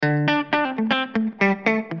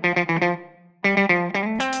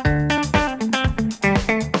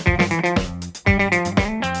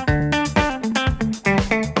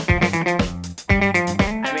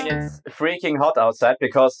outside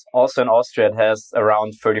because also in Austria it has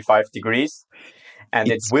around 35 degrees. And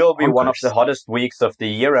it will be one of the hottest weeks of the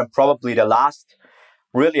year and probably the last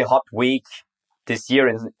really hot week this year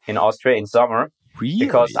in Austria in summer. Really?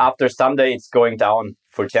 Because after Sunday it's going down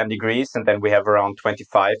for 10 degrees and then we have around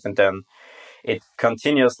 25 and then it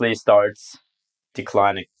continuously starts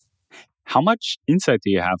declining. How much insight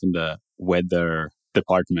do you have in the weather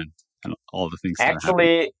department and all the things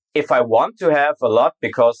Actually, if I want to have a lot,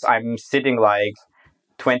 because I'm sitting like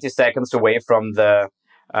 20 seconds away from the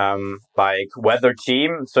like weather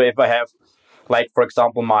team. So if I have, like, for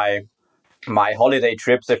example, my holiday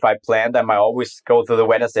trips, if I plan them, I always go to the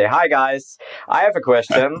weather and say, "Hi guys, I have a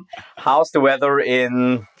question. How's the weather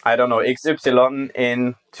in, I don't know, XY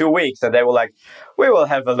in 2 weeks?" And they were like, "We will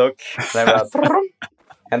have a look."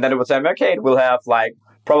 And then it would say, "Okay, it will have like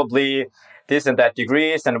probably this and that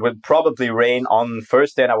degrees and it will probably rain on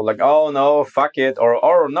Thursday." And I was like, "Oh no, fuck it,"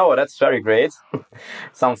 or "No, that's very great."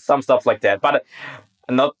 some stuff like that. But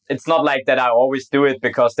it's not like that I always do it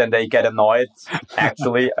because then they get annoyed,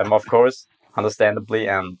 actually, of course, understandably,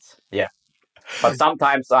 and yeah. But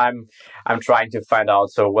sometimes I'm trying to find out,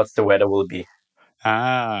 so what's the weather will be.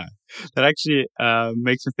 That actually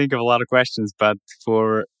makes me think of a lot of questions, but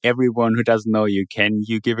for everyone who doesn't know you, can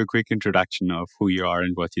you give a quick introduction of who you are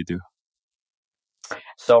and what you do?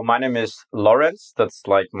 So my name is Lorenz. That's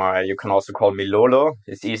like you can also call me Lolo.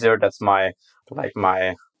 It's easier. That's the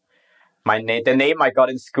name I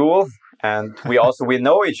got in school. And we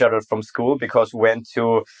know each other from school because we went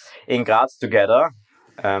in Graz together,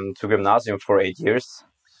 to gymnasium for 8 years.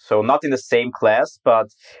 So not in the same class,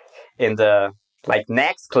 but in the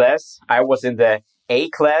next class. I was in the A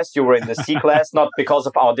class, you were in the C class, not because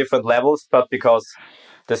of our different levels, but because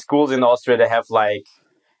the schools in Austria, they have like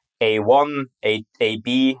A1,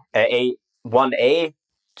 A1A,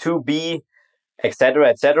 2B, etc.,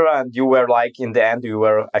 etc. And you were like, in the end, you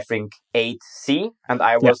were, I think, 8C, and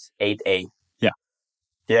I was 8A.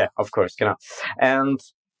 Yeah, of course, genau. And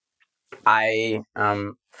I,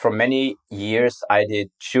 for many years, I did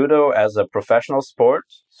judo as a professional sport.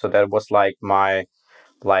 So that was like my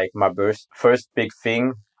first big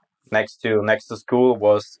thing next to school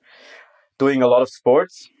was doing a lot of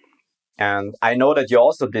sports. And I know that you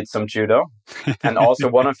also did some judo, and also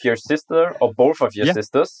one of your sister or both of your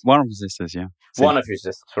sisters. One of the sisters, yeah. Same. One of your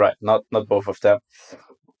sisters, right? Not both of them.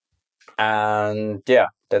 And yeah,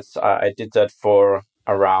 I did that for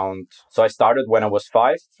around. So I started when I was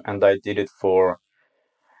 5, and I did it for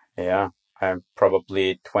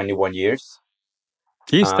probably 21 years.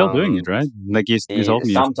 He's still doing it, right? Like you told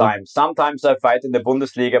me. Sometimes I fight in the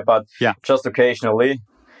Bundesliga, but just occasionally.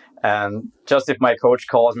 And just if my coach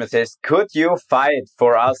calls me and says, "Could you fight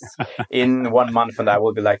for us in 1 month?" And I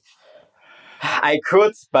will be like, "I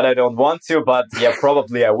could, but I don't want to. But yeah,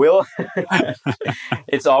 probably I will."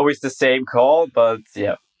 It's always the same call, but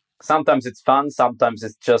yeah. Sometimes it's fun. Sometimes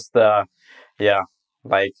it's just,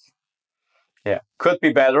 could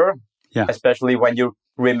be better. Yeah. Especially when you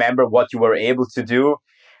remember what you were able to do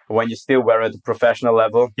when you still were at the professional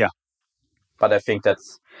level. Yeah. But I think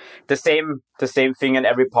that's the same thing in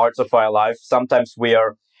every part of our life. Sometimes we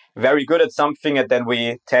are very good at something and then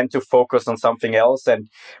we tend to focus on something else and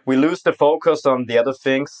we lose the focus on the other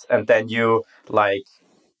things, and then you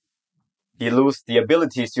lose the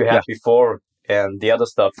abilities you had before and the other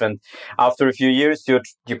stuff. And after a few years, you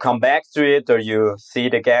come back to it or you see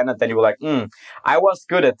it again, and then you're like, I was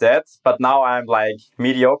good at that, but now I'm like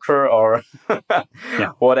mediocre or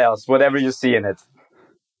what else, whatever you see in it.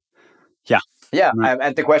 Yeah.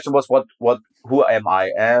 And the question was, who am I?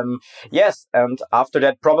 Yes. And after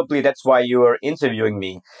that, probably that's why you were interviewing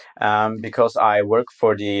me, because I work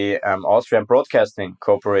for the Austrian Broadcasting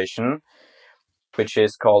Corporation, which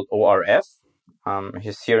is called ORF.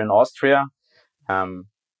 He's here in Austria.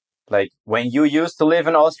 Like when you used to live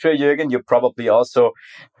in Austria, Jürgen, you probably also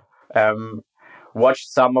watched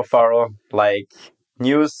some of our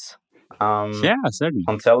news certainly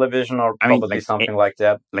on television, or probably something like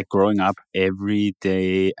that. Like growing up every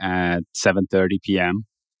day at 7:30 p.m.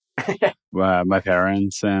 My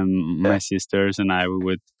parents and my sisters and I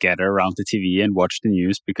would gather around the TV and watch the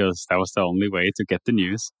news because that was the only way to get the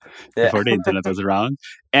news before the internet was around.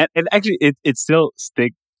 And actually, it still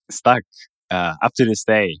stuck up to this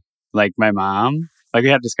day. Like my mom, we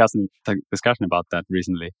had discussion about that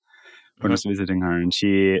recently when I was visiting her, and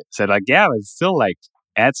she said it's still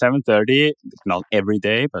at 7:30, not every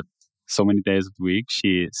day, but so many days of the week,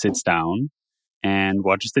 she sits down and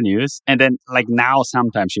watches the news. And then now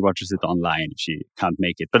sometimes she watches it online if she can't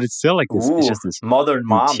make it. But it's still it's just this modern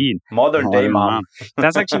routine. Modern day mom.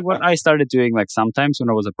 That's actually what I started doing sometimes when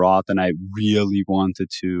I was abroad and I really wanted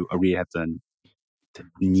to, I really had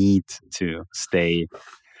need to stay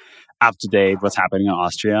up to date what's happening in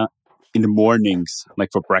Austria. In the mornings, like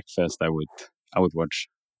for breakfast, I would watch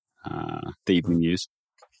the evening news,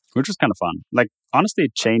 which was kind of fun. Like honestly,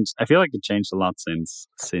 it changed. I feel like it changed a lot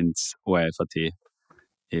since ORFAT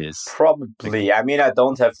is Probably. like, I mean, I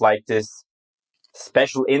don't have like this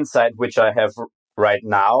special insight which I have right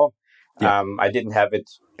now. Yeah. I didn't have it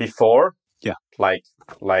before. Yeah. Like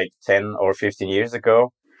 10 or 15 years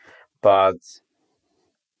ago. But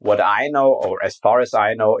what I know, or as far as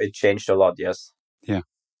I know, it changed a lot, yes. Yeah.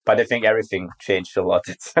 But I think everything changed a lot.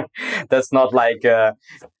 That's not like a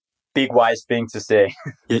big wise thing to say.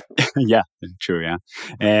 Yeah, true, yeah.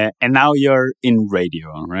 And now you're in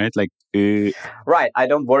radio, right? Like Right. I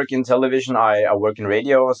don't work in television. I work in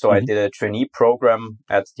radio. So I Mhm. did a trainee program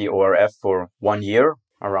at the ORF for 1 year,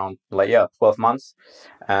 around 12 months.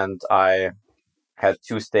 And I had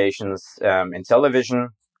 2 stations in television.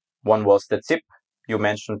 One was the ZIP you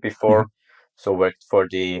mentioned before. So worked for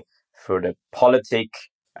the politic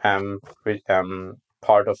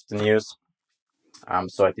part of the news.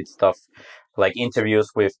 So I did stuff like interviews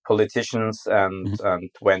with politicians and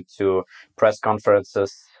went to press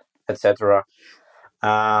conferences, etc.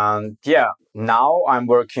 And now I'm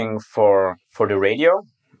working for the radio.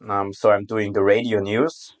 So I'm doing the radio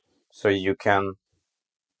news. So you can,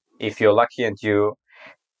 if you're lucky and you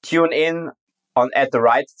tune in at the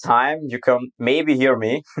right time, you can maybe hear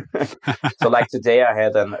me. So like today I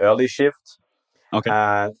had an early shift. Okay.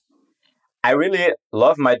 I really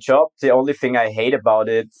love my job. The only thing I hate about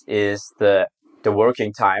it is the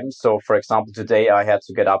working time. So for example, today I had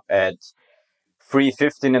to get up at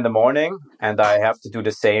 3:15 in the morning, and I have to do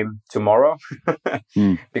the same tomorrow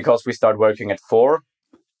because we start working at 4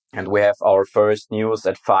 and we have our first news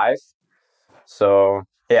at 5. So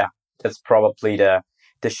yeah, that's probably the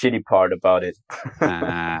shitty part about it.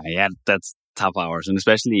 Yeah, that's tough hours, and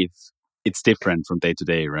especially if it's different from day to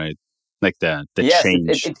day, right? Like the yes,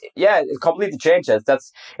 change. it completely changes.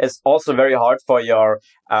 It's also very hard for your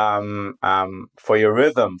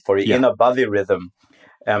rhythm, for your inner body rhythm.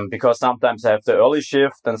 Because sometimes I have the early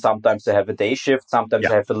shift and sometimes I have a day shift. Sometimes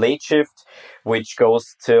I have a late shift, which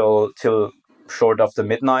goes till short of the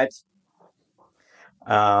midnight.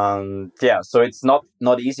 So it's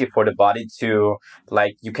not easy for the body to,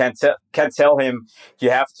 like, you can't tell him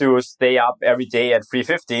you have to stay up every day at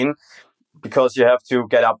 3:15 because you have to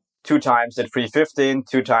get up 2 times at 3:15,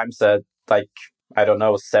 2 times at, like, I don't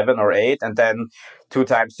know, 7 or 8, and then 2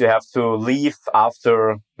 times you have to leave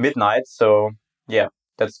after midnight. So yeah,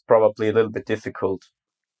 that's probably a little bit difficult,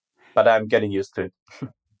 but I'm getting used to it.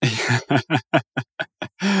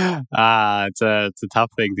 It's a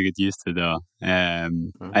tough thing to get used to, though. I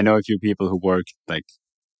know a few people who work like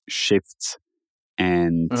shifts,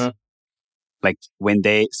 and like when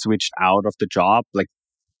they switched out of the job, like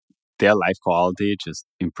their life quality just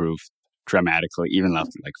improved dramatically, even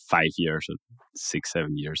after like 5 years or 6,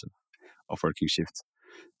 7 years of working shifts.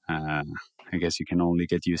 I guess you can only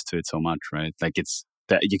get used to it so much, right? Like you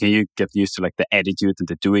get used to like the attitude and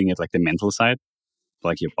the doing it, like the mental side,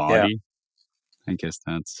 like your body. I guess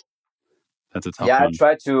that's a tough one. I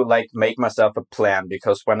try to like make myself a plan,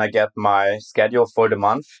 because when I get my schedule for the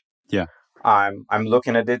month, I'm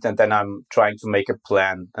looking at it and then I'm trying to make a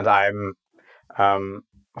plan, and I'm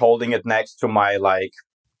holding it next to my like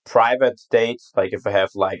private dates, like if I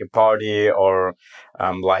have like a party or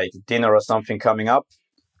like dinner or something coming up,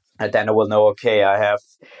 and then I will know, okay, I have,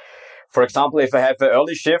 for example, if I have an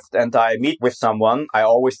early shift and I meet with someone, I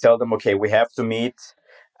always tell them, okay, we have to meet.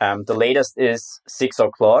 The latest is 6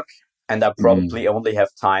 o'clock, and I probably only have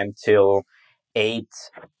time till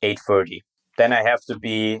 8:30. Then I have to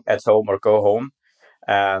be at home or go home,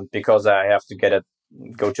 because I have to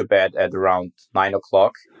go to bed at around 9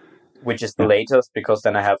 o'clock, which is the latest, because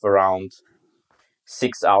then I have around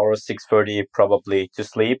 6 hours, 6:30 probably to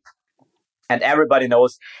sleep. And everybody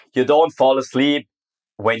knows you don't fall asleep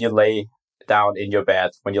when you lay down in your bed,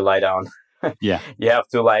 when you lie down. You have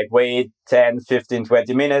to like wait 10, 15,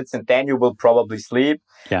 20 minutes, and then you will probably sleep.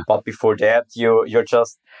 But before that, you're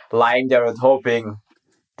just lying there and hoping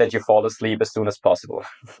that you fall asleep as soon as possible.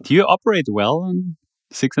 Do you operate well on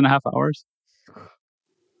 6.5 hours?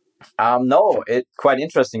 No, it's quite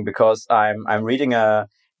interesting, because I'm reading a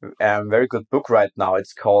very good book right now.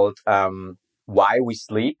 It's called Why We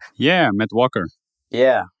Sleep. Yeah, Matt Walker.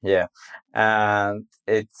 Yeah, yeah, and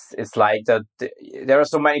it's like that. There are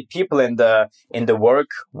so many people in the work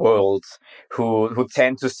world who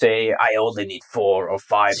tend to say, "I only need 4 or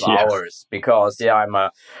 5 hours because yeah,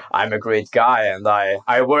 I'm a great guy and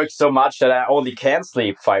I work so much that I only can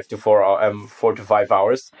sleep 4 to 5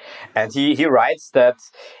 hours." And he writes that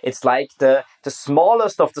it's like the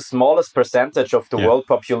smallest of the smallest percentage of the Yeah. world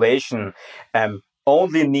population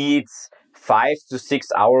only needs 5 to 6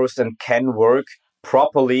 hours and can work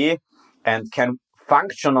properly and can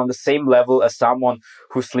function on the same level as someone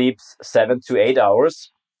who sleeps 7 to 8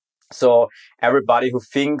 hours. So everybody who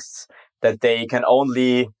thinks that they can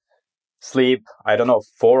only sleep, I don't know,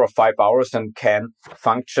 4 or 5 hours and can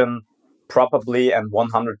function properly and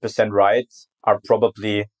 100% right are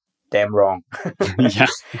probably damn wrong. Yeah.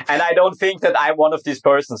 And I don't think that I'm one of these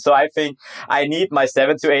persons. So I think I need my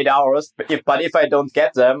 7 to 8 hours. But if I don't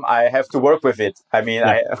get them, I have to work with it. I mean,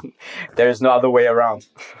 Yeah. there is no other way around.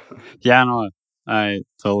 Yeah, no, I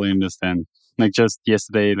totally understand. Like just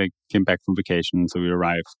yesterday, like came back from vacation, so we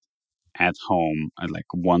arrived at home at like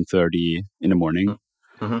 1:30 in the morning,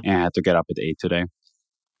 Mm-hmm. and I had to get up at 8 today.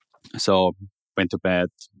 So went to bed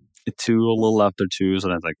at 2, a little after 2, so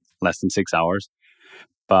that's like less than 6 hours.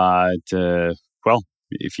 But well,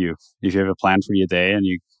 if you have a plan for your day and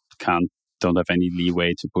you can't don't have any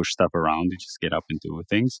leeway to push stuff around, you just get up and do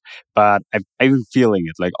things. But I've been feeling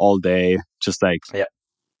it like all day, just like Yeah.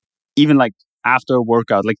 even like after a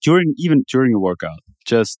workout, like even during a workout,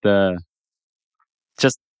 just a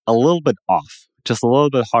little bit off, just a little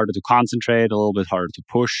bit harder to concentrate, a little bit harder to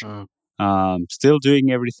push. Mm. Still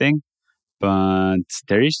doing everything, but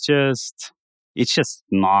it's just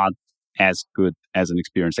not as good as an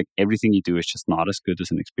experience. Like everything you do is just not as good as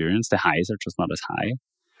an experience. The highs are just not as high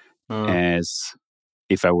Mm. as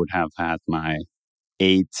if I would have had my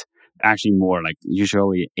 8. Actually, more like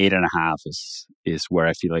usually 8.5 is where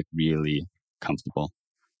I feel like really comfortable,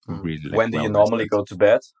 Mm. really like When do you well normally rested. go to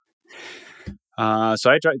bed?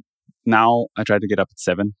 So I try to get up at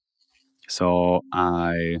 7. So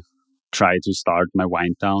I try to start my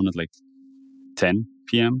wind down at like 10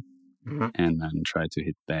 p.m. Mm-hmm. and then try to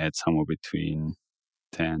hit bed somewhere between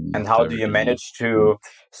And how do you 10:30. manage to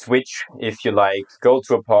switch if you like go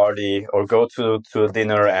to a party or go to a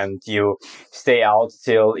dinner and you stay out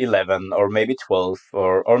till 11 or maybe 12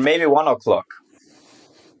 or maybe 1 o'clock?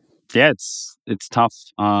 Yeah, it's tough.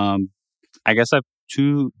 I guess I have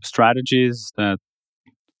two strategies that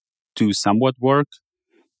do somewhat work.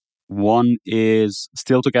 One is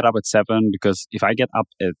still to get up at 7 because if I get up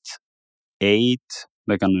at 8,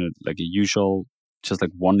 like on a usual, just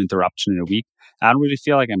like one interruption in a week, I don't really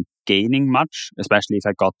feel like I'm gaining much, especially if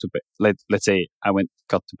I got to bed. Let's say I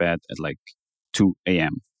got to bed at like 2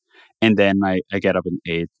 a.m. and then I get up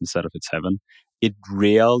at 8 instead of at 7. It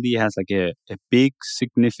rarely has like a big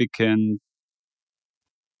significant,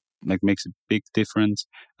 like makes a big difference.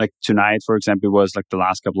 Like tonight, for example, was like the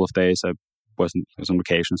last couple of days I was on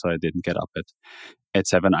vacation, so I didn't get up at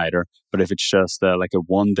 7 either. But if it's just like a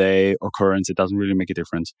 1 day occurrence, it doesn't really make a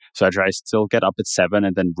difference. So I try still get up at 7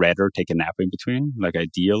 and then rather take a nap in between. Like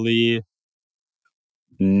ideally,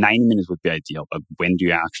 90 minutes would be ideal. But when do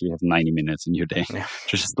you actually have 90 minutes in your day Yeah.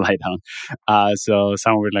 to just lie down? So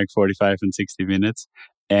somewhere like 45 and 60 minutes.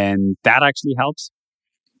 And that actually helps.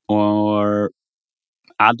 Or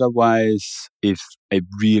otherwise, if I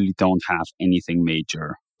really don't have anything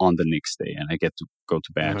major on the next day and I get to go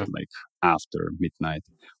to bed Mm-hmm. like after midnight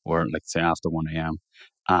or let's say after 1 a.m.,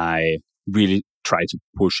 I really try to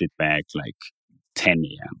push it back like 10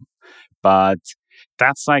 a.m. But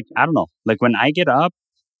that's like, I don't know, like when I get up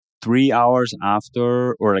 3 hours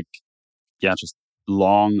after or like, yeah, just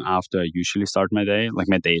long after I usually start my day, like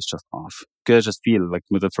my day is just off. Because I just feel like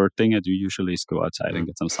with the first thing I do usually is go outside and Mm.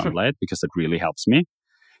 get some sunlight because it really helps me.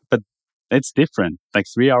 But it's different. Like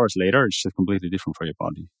 3 hours later, it's just completely different for your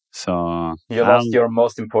body. So You lost your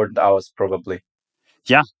most important hours, probably.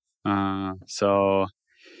 yeah. So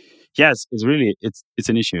yes, it's really it's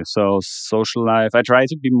an issue. So social life, I try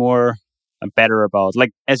to be more better about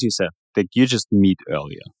like as you said, like you just meet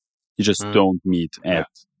earlier. You just Mm. don't meet Yeah. at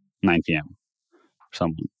 9 p.m.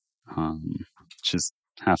 someone. Um, just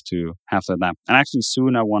have to adapt. And actually,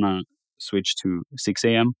 soon I wanna switch to 6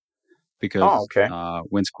 a.m. Oh, because okay.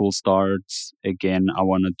 when school starts again, I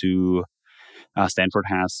want to do. Stanford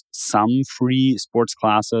has some free sports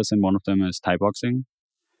classes, and one of them is Thai boxing,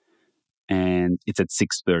 and it's at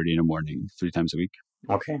 6:30 in the morning, 3 times a week.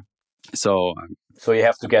 Okay. So So you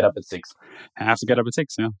have to get up at 6. I have to get up at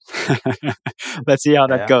 6. Yeah. Let's see how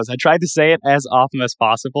that Yeah. goes. I try to say it as often as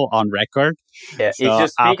possible on record. Yeah. If So you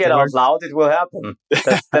speak it out afterwards, loud, it will happen.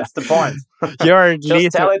 That's the point. you're at Just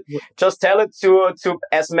least tell it. Just tell it to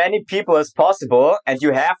as many people as possible, and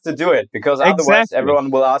you have to do it because otherwise exactly. everyone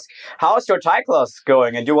will ask, "How's your Thai class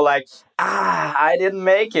going?" And you will like, I didn't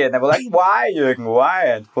make it." And we're like, "Why, Jürgen? Why?"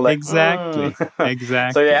 And we're like, Exactly. So you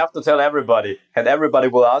Exactly. have to tell everybody, and everybody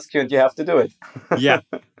will ask you, and you have to do it. Yeah.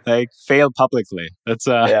 Like fail publicly. That's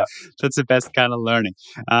Yeah. that's the best kind of learning.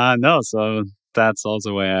 No, so that's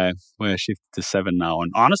also why I shifted to 7 now.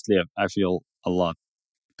 And honestly, I feel a lot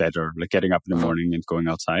better, like getting up in the morning and going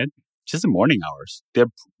outside. Just the morning hours.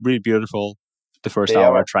 They're really beautiful. The first They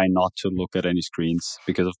hour I are. try not to look at any screens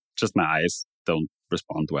because of just my eyes don't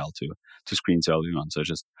respond well to screens early on. So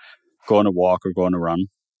just go on a walk or go on a run,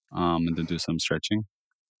 and then do some stretching.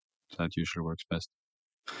 That usually works best.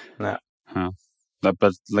 Yeah. Huh.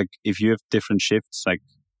 But like if you have different shifts, like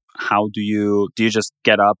how do you just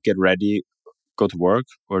get up, get ready, go to work,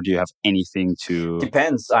 or do you have anything to?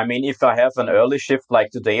 Depends. I mean, if I have an early shift like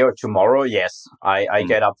today or tomorrow, yes, I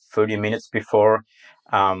get up 30 minutes before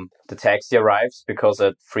the taxi arrives because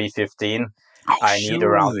at 3:15 Oh, I need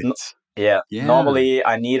around shoot! yeah, Yeah, normally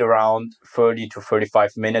I need around 30 to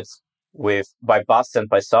 35 minutes with by bus and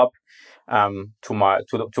by sub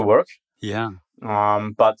to work. yeah.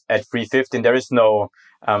 But at 3:15 there is no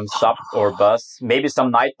sub or bus. Maybe some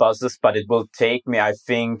night buses, but it will take me, I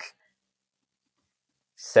think,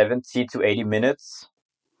 70 to 80 minutes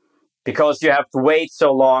because you have to wait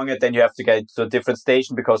so long and then you have to get to a different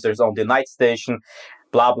station because there's only a night station,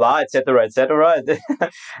 blah blah, etc etc.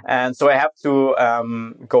 And so I have to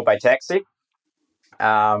go by taxi.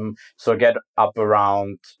 So I get up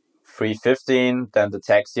around 3:15, then the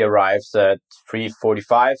taxi arrives at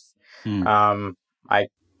 3:45. Hmm. I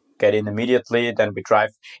get in immediately, then we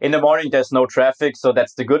drive. In the morning there's no traffic, so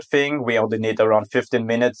that's the good thing. We only need around 15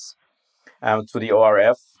 minutes to the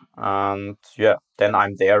ORF, and yeah, then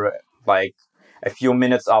I'm there like a few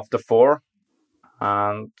minutes after 4,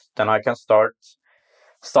 and then I can start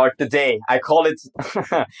the day. I call it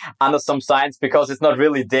under some science because it's not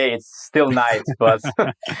really day; it's still night. But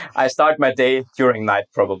I start my day during night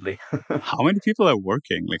probably. How many people are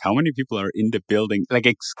working? Like how many people are in the building? Like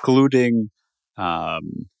excluding, um,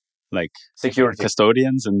 like Security.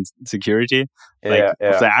 custodians and security. Like Yeah,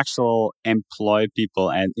 of yeah. the actual employed people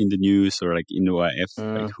and in the news or like in ORF,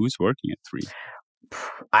 like who's working at 3?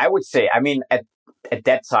 I would say. I mean, at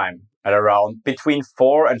that time, at around between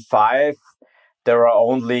 4 and 5, there are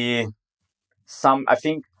only some. I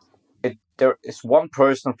think there is one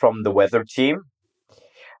person from the weather team.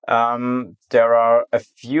 There are a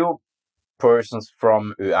few persons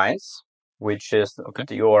from Ö1, which is Okay.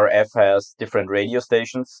 the ORF has different radio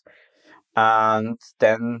stations, and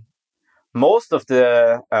then most of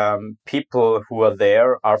the people who are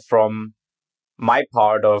there are from my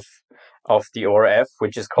part of the ORF,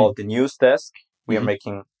 which is called the news desk. We are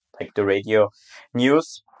making like the radio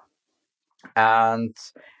news, and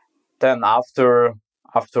then after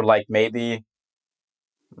like maybe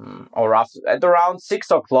or after at around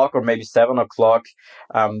 6 o'clock or maybe 7 o'clock,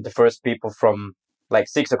 the first people from like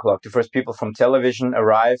 6 o'clock, the first people from television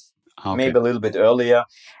arrive, Okay. maybe a little bit earlier,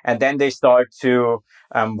 and then they start to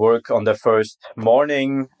work on the first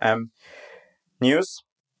morning news.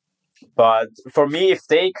 But for me, if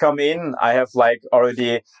they come in, I have like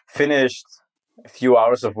already finished a few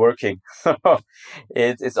hours of working.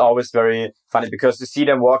 It's always very funny because to see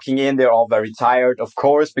them walking in, they're all very tired, of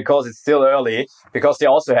course, because it's still early, because they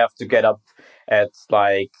also have to get up at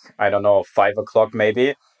like, I don't know, 5 o'clock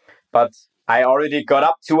maybe. But I already got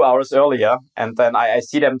up 2 hours earlier, and then I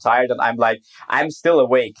see them tired, and I'm like, I'm still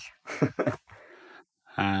awake.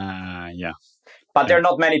 Yeah. But there are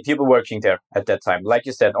not many people working there at that time. Like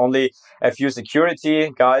you said, only a few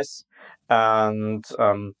security guys and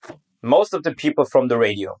most of the people from the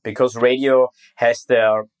radio, because radio has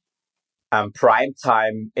their prime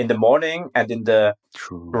time in the morning and in the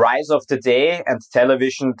True. rise of the day, and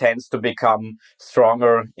television tends to become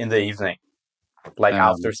stronger in the evening, like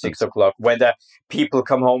after Makes sense. 6 o'clock. When the people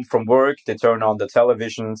come home from work, they turn on the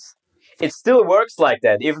televisions. It still works like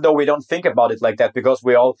that, even though we don't think about it like that, because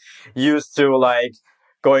we all used to like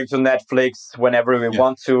going to Netflix whenever we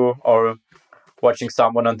want to, or watching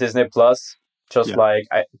someone on Disney Plus. Just like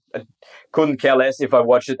I couldn't care less if I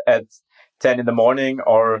watch it at 10 in the morning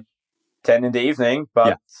or 10 in the evening,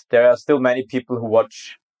 but there are still many people who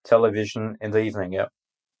watch television in the evening. Yeah.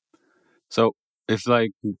 So if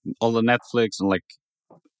like all the Netflix and like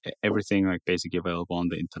everything like basically available on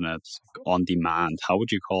the internet on demand, how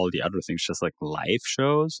would you call the other things? Just like live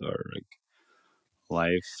shows or like?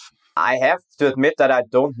 life. I have to admit that I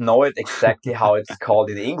don't know it exactly how it's called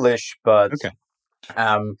in English, but Okay.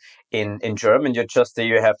 in German you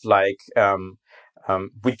have like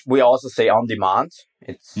we also say on demand.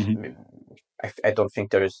 It's I don't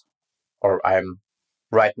think there's, or I'm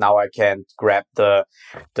right now I can't grab the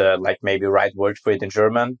like maybe right word for it in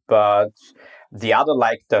German, but the other,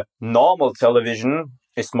 like the normal television,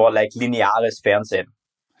 is more like lineares Fernsehen.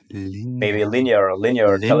 Maybe linear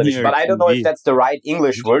television, Linear but I don't know if TV. that's the right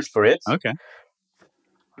English word for it. Okay.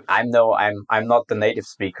 I'm not the native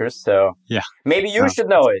speaker, so Yeah. maybe you should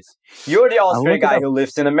know it. You're the I'll Austrian look it guy up. who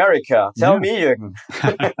lives in America. Tell Yeah. me, Jürgen.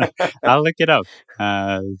 I'll look it up.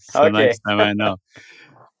 So Okay. next time I know.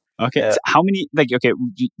 Okay. Yeah. So how many? Like, okay,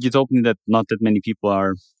 you told me that not that many people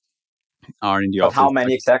are in the But how office many like, in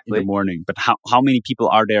the exactly? morning. But how many people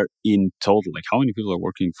are there in total? Like, how many people are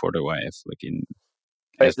working for the YF? Like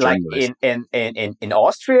as Like journalists? in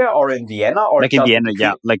Austria or in Vienna or Like in just in Vienna, the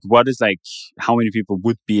yeah. Like, what is like? How many people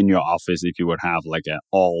would be in your office if you would have like a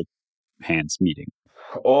all hands meeting?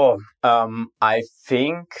 Oh, I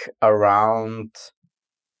think around.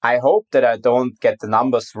 I hope that I don't get the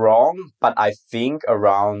numbers wrong, but I think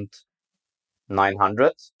around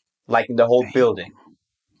 900, like in the whole Damn. building.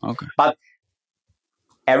 Okay. But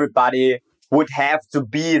everybody would have to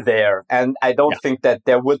be there, and I don't think that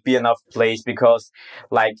there would be enough place because,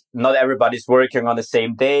 like, not everybody's working on the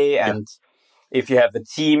same day, and if you have a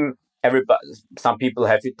team, everybody, some people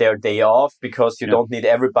have their day off because you don't need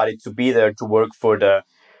everybody to be there to work for the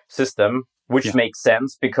system, which makes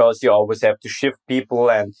sense because you always have to shift people,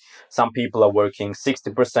 and some people are working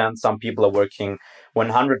 60%, some people are working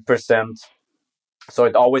 100%. So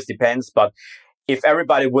it always depends. But if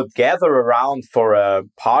everybody would gather around for a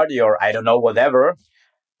party or I don't know, whatever,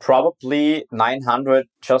 probably 900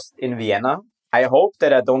 just in Vienna. I hope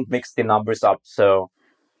that I don't mix the numbers up. So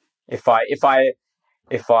if I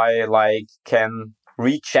like can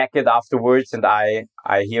recheck it afterwards and I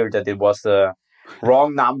hear that it was a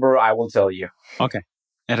wrong number, I will tell you. Okay.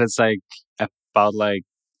 And it's like about like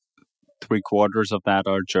 3/4 of that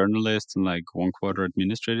are journalists and like 1/4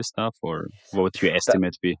 administrative stuff, or what would you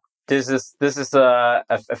estimate be? This is a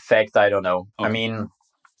fact I don't know. Okay. I mean,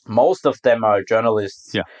 most of them are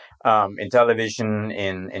journalists. Yeah. In television,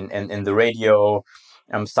 in the radio.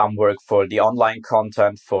 Some work for the online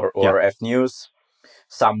content for ORF News.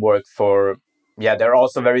 Some work for, there are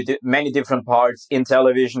also many different parts in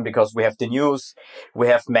television because we have the news, we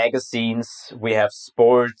have magazines, we have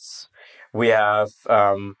sports, we have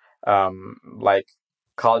like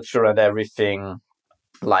culture and everything,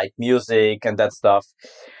 like music and that stuff.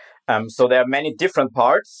 So there are many different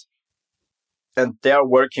parts, and they are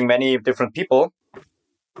working many different people.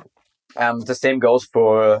 The same goes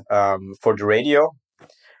for the radio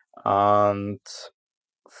and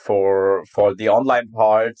for the online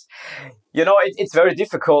part. You know, it's very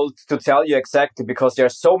difficult to tell you exactly because there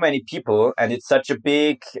are so many people and it's such a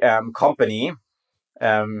big company.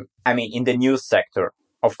 I mean, in the news sector,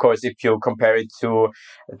 of course, if you compare it to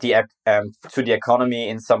the economy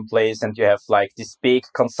in some place, and you have like these big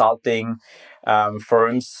consulting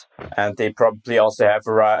firms, and they probably also have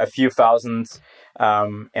a few thousand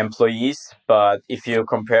employees. But if you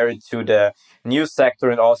compare it to the news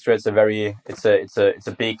sector in Austria, it's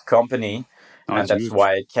a big company, and that's huge.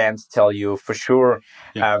 why I can't tell you for sure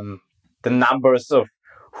the numbers of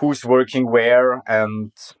who's working where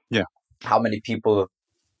and how many people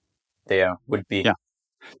there would be. Yeah.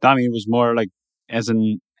 I mean, it was more like as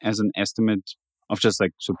an estimate of just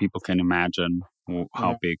like so people can imagine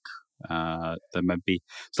how big that might be.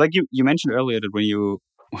 So like you mentioned earlier that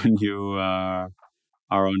when you are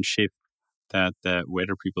on shift that the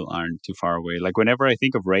weather people aren't too far away. Like whenever I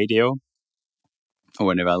think of radio or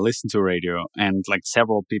whenever I listen to radio and like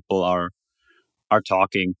several people are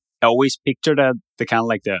talking, I always picture that the kind of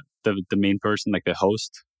like the main person, like the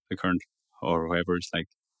host, the current or whoever is like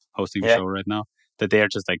hosting the show right now, that they are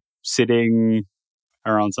just like sitting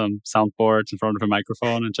around some soundboards in front of a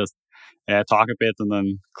microphone and just talk a bit and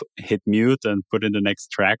then hit mute and put in the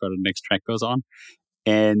next track or the next track goes on.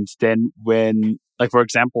 And then when, like, for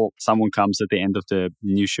example, someone comes at the end of the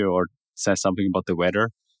news show or says something about the weather,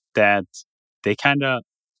 that they kind of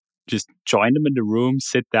just join them in the room,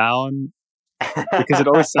 sit down, because it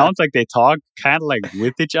always sounds like they talk kind of like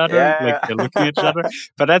with each other, like they're looking at each other.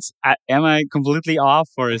 But that's, am I completely off,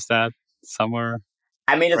 or is that somewhere?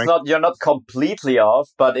 I mean, it's not, you're not completely off,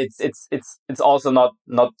 but it's also not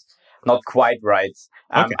not quite right.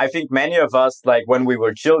 Okay. I think many of us, like when we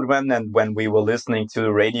were children and when we were listening to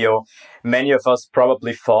the radio, many of us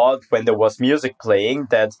probably thought when there was music playing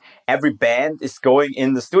that every band is going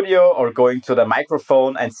in the studio or going to the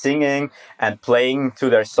microphone and singing and playing to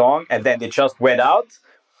their song, and then they just went out.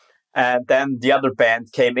 And then the other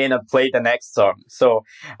band came in and played the next song. So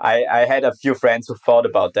I had a few friends who thought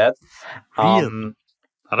about that. Really?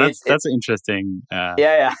 Oh, that's interesting.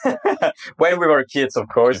 Yeah. When we were kids, of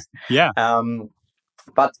course. Yeah.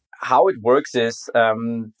 But how it works is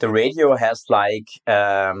the radio has like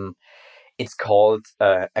it's called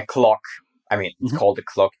a clock. I mean, it's called a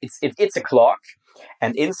clock. It's a clock,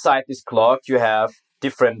 and inside this clock you have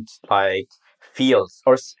different like fields,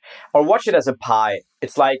 or watch it as a pie.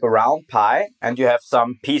 It's like a round pie, and you have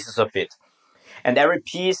some pieces of it, and every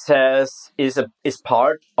piece is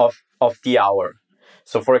part of the hour.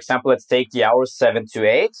 So, for example, let's take the hour 7 to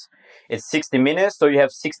 8. It's 60 minutes, so you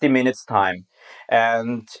have 60 minutes time,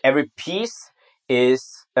 and every piece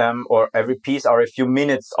every piece are a few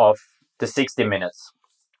minutes of the 60 minutes.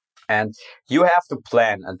 And you have to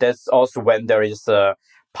plan. And that's also when there is a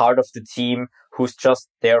part of the team who's just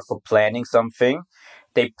there for planning something.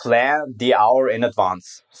 They plan the hour in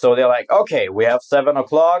advance. So they're like, okay, we have 7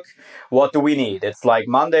 o'clock. What do we need? It's like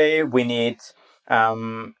Monday, we need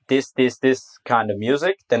this kind of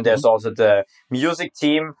music. Then there's also the music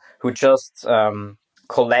team who just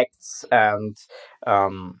collects and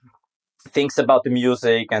thinks about the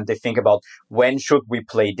music, and they think about when should we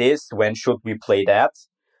play this, when should we play that.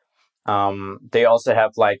 They also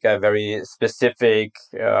have like a very specific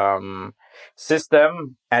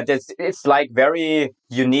system, and it's like very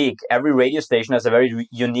unique. Every radio station has a very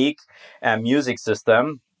unique music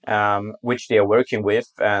system which they are working with,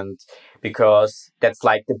 and because that's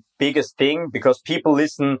like the biggest thing, because people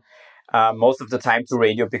listen most of the time to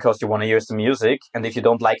radio because you want to hear some music, and if you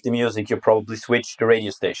don't like the music, you probably switch the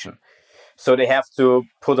radio station. So they have to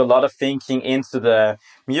put a lot of thinking into the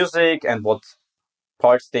music and what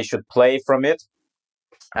parts they should play from it.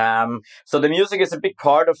 So the music is a big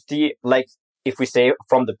part of the, like, if we say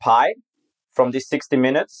from the pie, from these 60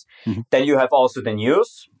 minutes, then you have also the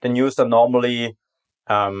news. The news are normally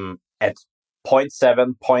at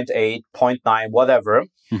 0.7, 0.8, 0.9, whatever.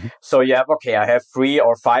 So you have, okay, I have 3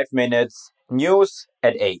 or 5 minutes news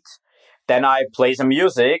at 8. Then I play some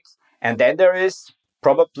music, and then there is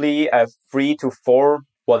probably a 3 to 4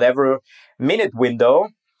 whatever minute window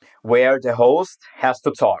where the host has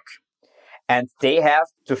to talk. And they have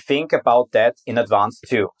to think about that in advance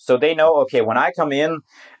too. So they know, okay, when I come in,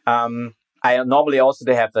 I normally also,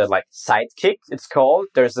 they have a like sidekick, it's called.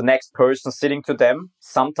 There's the next person sitting to them.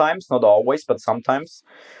 Sometimes, not always, but sometimes.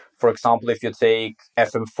 For example, if you take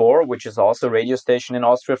FM4, which is also a radio station in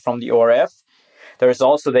Austria from the ORF, there is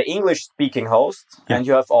also the English-speaking host, and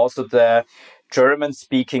you have also the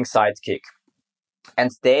German-speaking sidekick.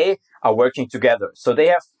 And they are working together. So they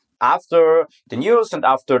have, after the news and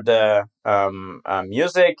after the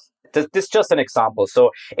music, this is just an example.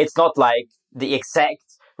 So it's not like the exact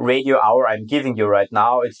radio hour I'm giving you right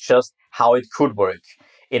now. It's just how it could work.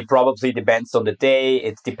 It probably depends on the day.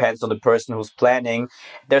 It depends on the person who's planning.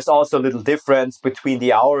 There's also a little difference between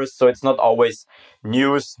the hours. So it's not always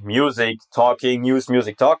news, music, talking, news,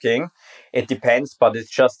 music, talking. It depends, but it's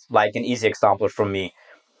just like an easy example from me.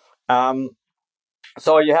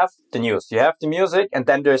 So you have the news, you have the music, and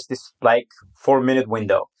then there's this like 4-minute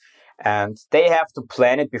window. And they have to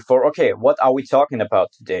plan it before, okay, what are we talking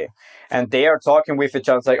about today? And they are talking with each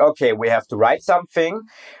other, it's like, okay, we have to write something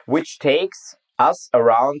which takes us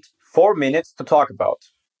around 4 minutes to talk about.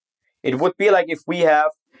 It would be like if we have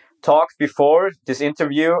talked before this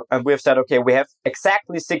interview and we've said, okay, we have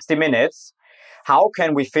exactly 60 minutes. How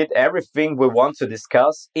can we fit everything we want to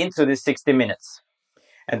discuss into these 60 minutes?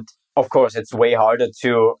 And of course, it's way harder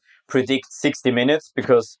to predict 60 minutes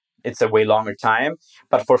because it's a way longer time.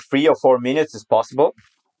 But for 3 or 4 minutes, it's possible.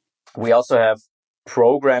 We also have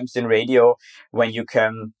programs in radio when you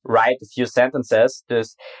can write a few sentences.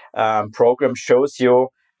 This program shows you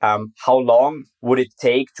how long would it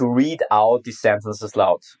take to read out these sentences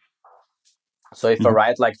loud. So if I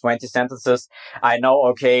write like 20 sentences, I know,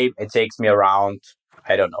 okay, it takes me around,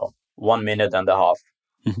 I don't know, 1 minute and a half.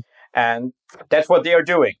 And that's what they are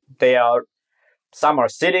doing. Some are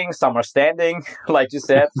sitting, some are standing, like you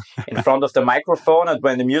said, in front of the microphone. And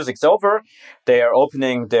when the music's over, they are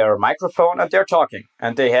opening their microphone and they're talking.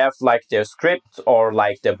 And they have like their script or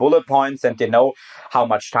like their bullet points, and they know how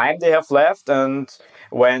much time they have left. And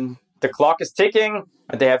when the clock is ticking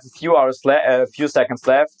and they have a few seconds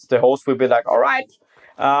left, the host will be like, all right,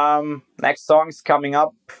 next song is coming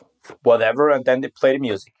up, whatever. And then they play the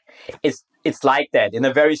music. it's like that in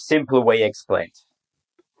a very simple way explained.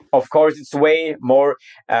 Of course, it's way more.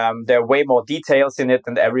 There are way more details in it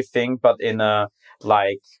and everything, but in a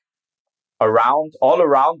like all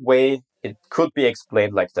around way, it could be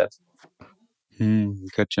explained like that.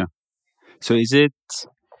 Gotcha. So is it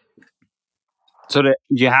so that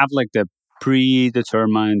you have like the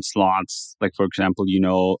predetermined slots? Like for example,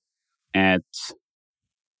 at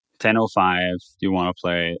 10:05 you want to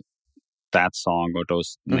play that song or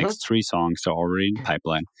those Hmm. next three songs are already in the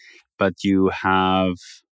pipeline, but you have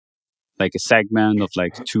like a segment of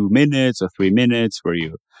like 2 minutes or 3 minutes where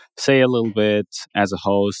you say a little bit as a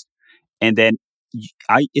host, and then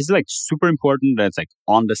is it like super important that it's like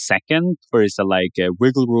on the second, or is it like a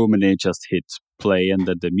wiggle room and then it just hit play and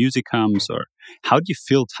then the music comes, or how do you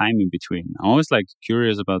fill time in between? I'm always like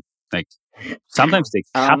curious about like sometimes they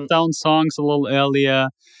cut Um, down songs a little earlier,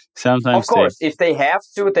 Of sometimes they course, if they have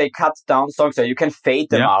to, they cut down songs so you can fade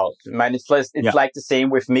them yeah out. Man, it's yeah like the same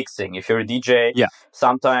with mixing. If you're a DJ, yeah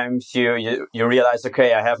sometimes you realize,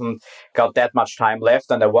 okay, I haven't got that much time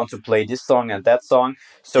left, and I want to play this song and that song.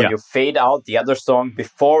 So yeah you fade out the other song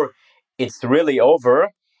before it's really over,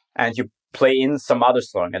 and you play in some other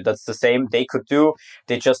song. And that's the same they could do.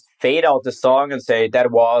 They just fade out the song and say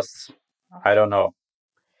that was, I don't know,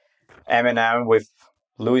 Eminem with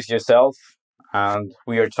 "Lose Yourself," and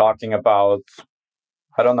we are talking about,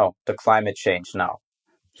 I don't know, the climate change now.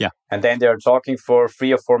 yeah And then they're talking for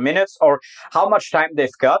 3 or 4 minutes, or how much time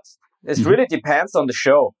they've got. This hmm really depends on the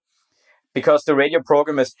show, because the radio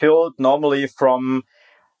program is filled normally from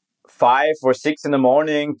 5 or 6 in the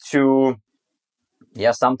morning to,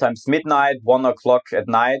 yeah, sometimes midnight, 1 o'clock at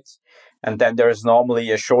night. And then there's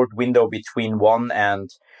normally a short window between 1 and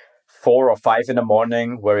 4 or 5 in the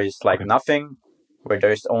morning where it's like okay nothing, where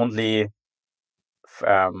there's only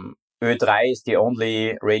Ö3 is the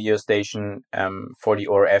only radio station for the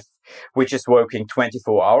ORF which is working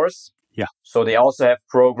 24 hours. yeah So they also have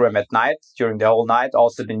program at night, during the whole night,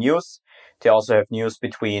 also the news. They also have news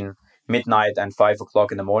between midnight and 5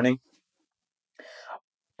 o'clock in the morning.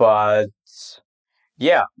 But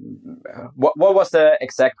yeah, what was the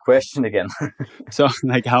exact question again? so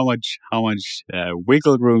like how much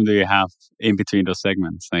wiggle room do you have in between those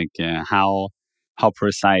segments, like how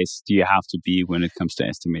precise do you have to be when it comes to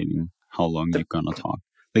estimating how long the, you're gonna talk?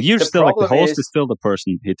 Like you're the still like the problem host is is, still the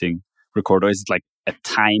person hitting record, or is it like a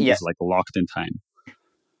time is yes, like locked in time?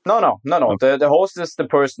 no. Okay, The host is the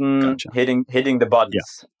person gotcha. hitting the Yeah,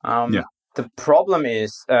 buttons. yeah. The problem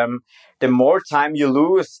is, the more time you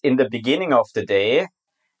lose in the beginning of the day,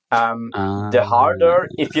 the Uh, harder,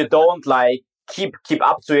 if you don't like keep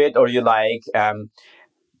up to it, or you like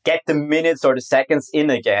get the minutes or the seconds in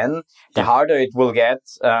again, the yeah, harder it will get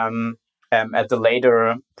at the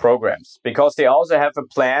later programs, because they also have a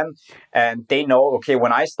plan, and they know, okay,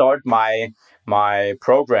 when I start my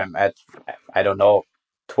program at, I don't know,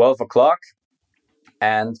 12 o'clock,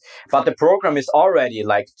 and but the program is already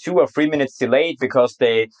like 2 or 3 minutes delayed because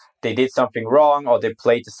they did something wrong, or they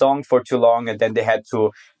played the song for too long, and then they had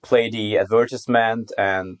to play the advertisement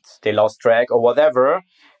and they lost track or whatever,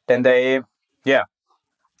 then yeah,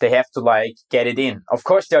 they have to like get it in. Of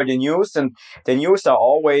course, there are the news, and the news are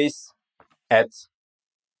always at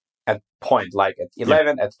point, like at yeah,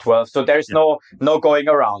 11, at 12, so there's yeah, no going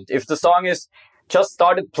around. If the song is just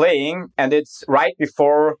started playing and it's right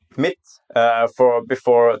before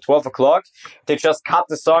before 12 o'clock, they just cut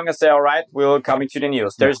the song and say, all right, we'll come into the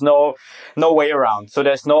news. yeah. There's no way around. So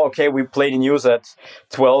there's no, okay, we play the news at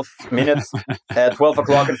 12 minutes at 12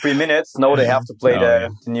 o'clock and 3 minutes. No, they have to play Oh yeah,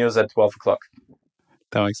 the news at 12 o'clock.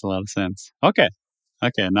 that makes a lot of sense. Okay,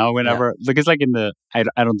 okay. Now Yeah. whenever because like in the I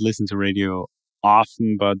don't listen to radio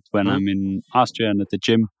often, but when Hmm? I'm in Austria and at the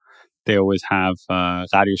gym, they always have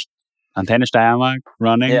Radio Antenne Steiermark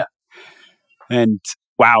running, Yeah. and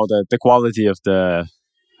wow, the quality of the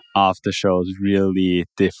shows really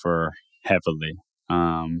differ heavily.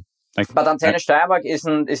 Like But I, Antenne Steiermark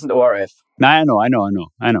isn't ORF. no, I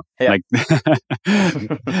know. Yeah. Like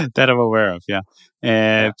that I'm aware of, yeah.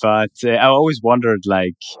 Yeah. But I always wondered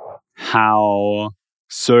like how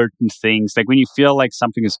certain things, like when you feel like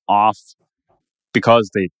something is off because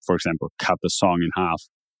they, for example, cut the song in half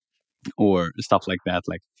or stuff like that,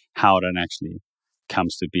 like how that actually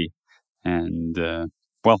comes to be. And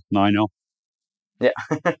well, now I know. Yeah.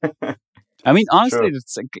 I mean, honestly, True.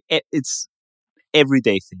 it's like it's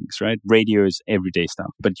everyday things, right? Radio is everyday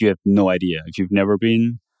stuff, but you have no idea if you've never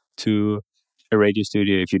been to a radio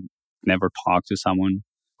studio, if you've never talked to someone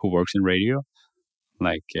who works in radio,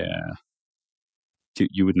 like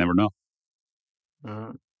you would never know.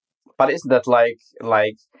 Mhm. But isn't that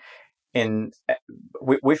like in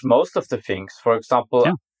with most of the things? For example,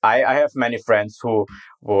 Yeah, I have many friends who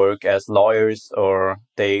work as lawyers, or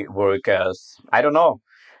they work as, I don't know,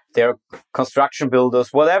 they're construction builders,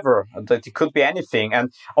 whatever. That it could be anything.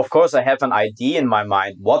 And of course, I have an idea in my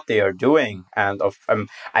mind what they are doing, and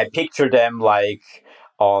I picture them like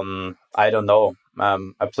on, I don't know,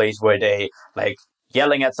 a place where they like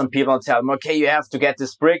yelling at some people and tell them, okay, you have to get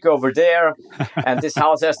this brick over there, and this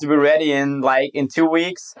house has to be ready in 2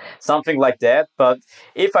 weeks, something like that. But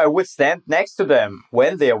if I would stand next to them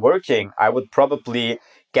when they are working, I would probably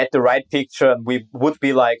get the right picture, and we would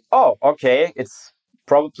be like, oh, okay, it's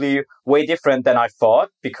probably way different than I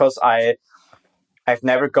thought, because I've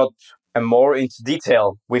never got more into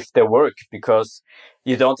detail with their work, because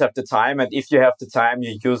you don't have the time, and if you have the time,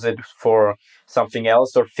 you use it for something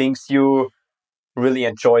else or things you really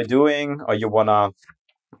enjoy doing, or you want to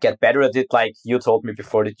get better at it. Like you told me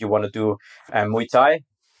before that you want to do Muay Thai,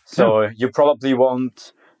 so you probably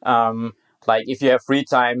won't like, if you have free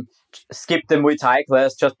time, skip the Muay Thai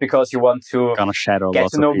class just because you want to Gonna shadow get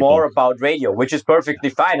lots to know of people. more about radio, which is perfectly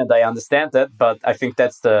fine, and I understand that. But I think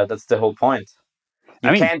that's the whole point.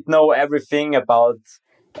 You can't know everything about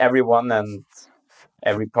everyone and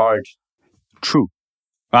every part. True.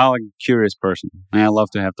 Well, I'm a curious person, and I love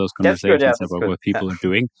to have those That's good. conversations Yeah, that's about good. what people are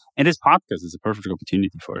doing. And this podcast is a perfect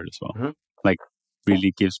opportunity for it as well. Mhm. Like,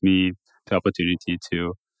 really gives me the opportunity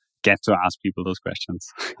to get to ask people those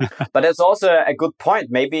questions. But that's also a good point.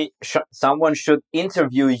 Maybe someone should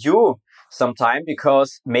interview you sometime,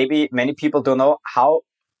 because maybe many people don't know how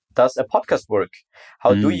does a podcast work.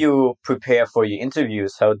 How do you prepare for your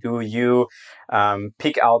interviews? How do you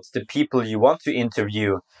pick out the people you want to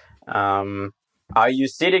interview? Are you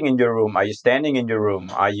sitting in your room? Are you standing in your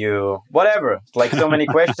room? Are you whatever? Like, so many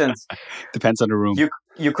questions. Depends on the room.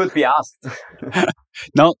 You could be asked.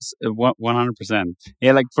 No, 100%.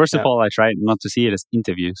 Yeah, like, first of all, I try not to see it as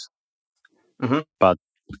interviews, but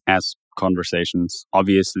as conversations.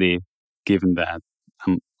 Obviously, given that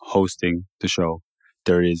I'm hosting the show,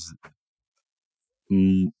 there is,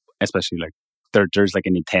 especially like, there's like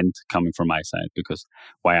an intent coming from my side, because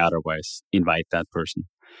why otherwise invite that person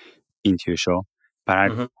into a show? But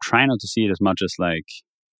I try not to see it as much as like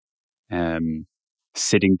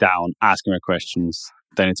sitting down, asking my questions,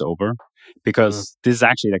 then it's over. Because this is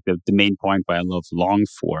actually like the main point why I love long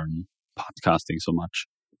form podcasting so much,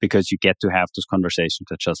 because you get to have those conversations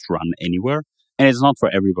that just run anywhere. And it's not for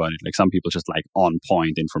everybody. Like, some people just like on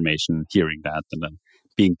point information, hearing that and then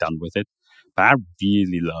being done with it. But I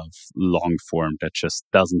really love long form that just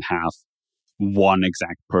doesn't have one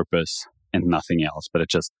exact purpose and nothing else, but it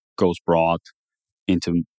just goes broad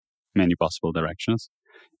into many possible directions.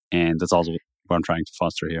 And that's also what I'm trying to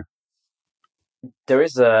foster here. There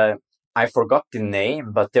is I forgot the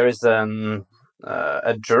name, but there is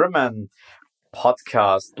a German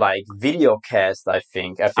podcast, like videocast, I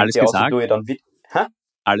think. Alles They also gesagt? do it on video. Huh?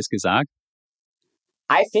 Alles gesagt?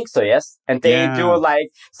 I think so, yes. And they do, like,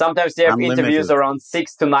 sometimes they have Unlimited. interviews around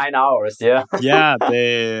 6 to 9 hours, yeah. Yeah,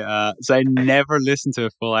 they so I never listened to a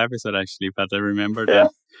full episode actually, but I remember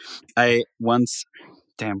that I once,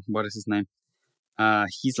 what is his name?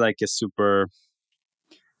 He's like a super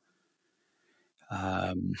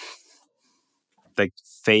like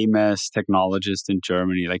famous technologist in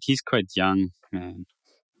Germany. Like, he's quite young, and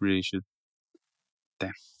really should.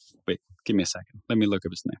 Wait, give me a second. Let me look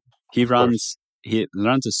up his name. He runs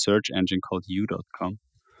a search engine called u.com.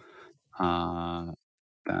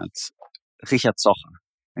 That's Richard Zocher,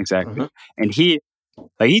 exactly. And he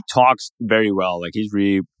talks very well. Like, he's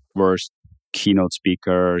really versed keynote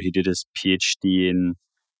speaker. He did his PhD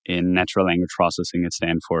in natural language processing at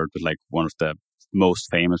Stanford with like one of the most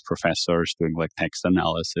famous professors doing like text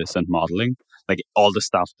analysis and modeling, like all the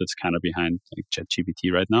stuff that's kind of behind like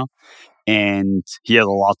ChatGPT right now. And he has a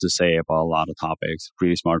lot to say about a lot of topics.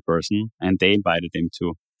 Really smart person. And they invited him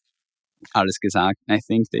to Alles gesagt. I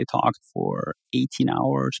think they talked for 18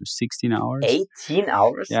 hours or 16 hours. 18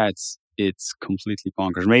 hours? Yeah, it's completely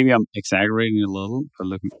bonkers. Maybe I'm exaggerating a little, but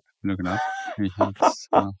look it up.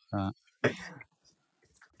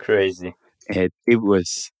 Crazy. It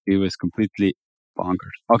was completely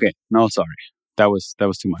bonkers. Okay, no, sorry, that was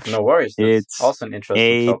too much. No worries. That's it's also an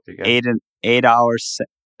interesting topic. Yeah. 8 hours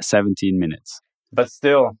 17 minutes. But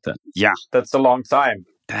still, that's a long time.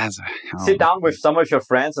 Sit down with some of your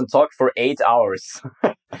friends and talk for 8 hours.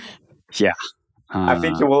 Yeah. I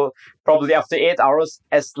think you will probably, after 8 hours,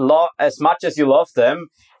 as much as you love them,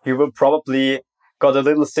 you will probably got a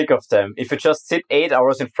little sick of them if you just sit 8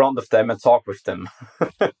 hours in front of them and talk with them.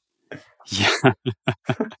 Yeah.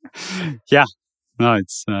 Yeah. No,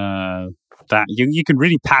 it's that you can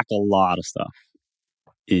really pack a lot of stuff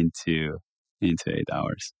into 8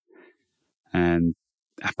 hours. And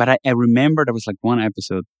but I remember there was like one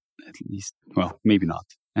episode at least. Well, maybe not.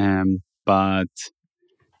 But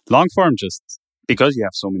long form, just because you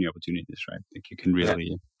have so many opportunities, right? Like you can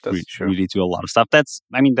really, that's true. really do a lot of stuff. That's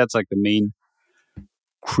like the main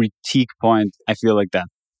critique point. I feel like that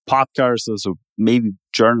podcasters or maybe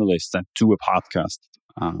journalists that do a podcast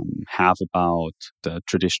have about the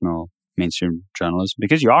traditional mainstream journalism,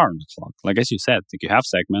 because you are on the clock. Like as you said, like you have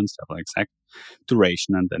segments that have like exact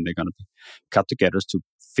duration, and then they're going to be cut together to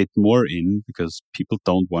fit more in, because people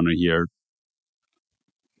don't want to hear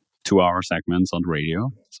 2-hour segments on radio.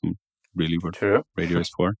 So really what True. radio is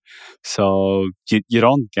for. So you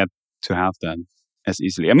don't get to have that as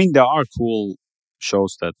easily. I mean, there are cool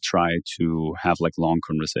shows that try to have like long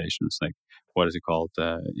conversations, like what is it called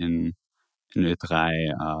in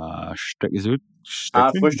Ö3? Is it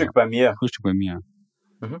Frühstück bei mir. Frühstück bei mir.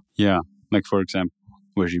 Mm-hmm. Yeah, like for example,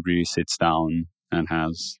 where she really sits down and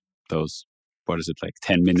has those, what is it, like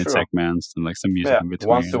 10-minute segments and like some music in between.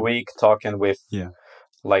 Once a week talking with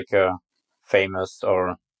like a famous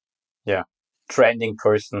or trending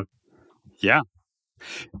person. Yeah.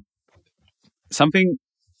 Something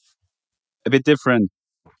a bit different.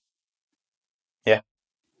 Yeah.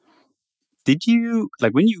 Did you,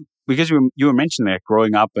 like when you, because you were mentioning like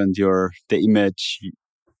growing up and the image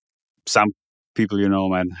some people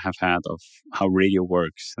might have had of how radio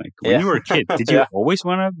works. Like when you were a kid, did you always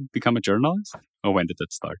want to become a journalist, or when did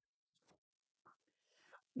that start?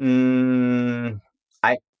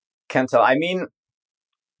 I can't tell. I mean,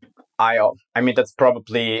 that's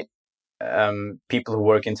probably people who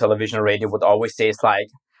work in television or radio would always say, it's like,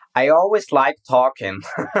 I always like talking.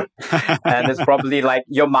 And it's probably like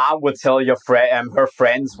your mom would tell her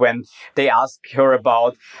friends when they ask her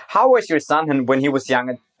about how was your son and when he was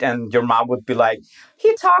young, and your mom would be like,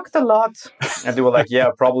 he talked a lot. And they were like, yeah,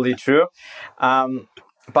 probably true.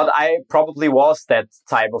 But I probably was that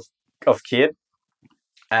type of kid.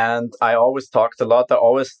 And I always talked a lot. I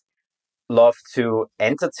always loved to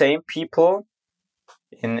entertain people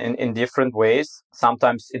in different ways.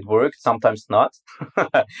 Sometimes it worked, sometimes not.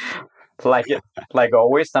 like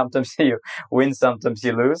always, sometimes you win, sometimes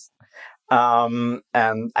you lose. And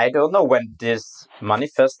I don't know when this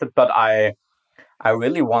manifested, but I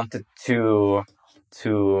really wanted to,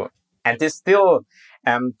 and this still,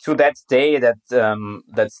 to that day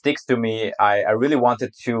that sticks to me. I really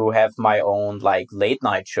wanted to have my own like late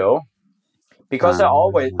night show, because I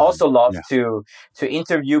always also love to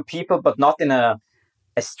interview people, but not in a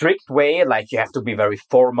strict way. Like you have to be very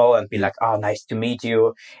formal and be like, oh, nice to meet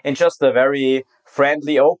you, in just a very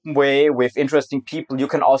friendly, open way with interesting people. You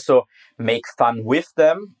can also make fun with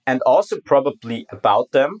them and also probably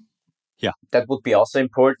about them. Yeah, that would be also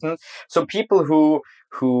important. So people who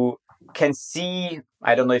can see,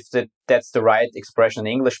 I don't know if that's the right expression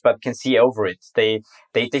in English, but can see over it. They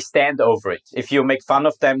stand over it. If you make fun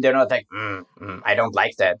of them, they're not like, I don't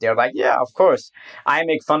like that. They're like, yeah, of course, I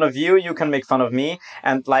make fun of you, you can make fun of me.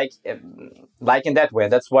 And like in that way.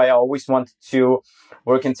 That's why I always wanted to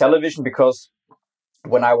work in television, because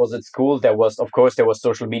when I was at school, there was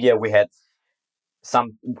social media. We had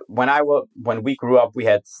when we grew up, we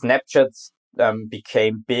had Snapchats,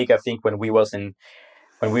 became big, I think, when we were in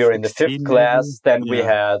the 5th class. Then we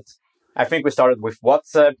had, I think we started with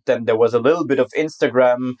WhatsApp. Then there was a little bit of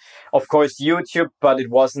Instagram, of course, YouTube, but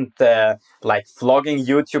it wasn't the like vlogging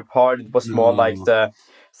YouTube part. It was more like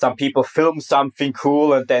some people film something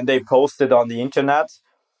cool and then they post it on the internet.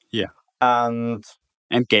 Yeah. And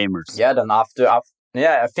gamers. Yeah. Then after,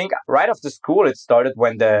 I think right after school it started,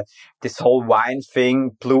 when this whole Vine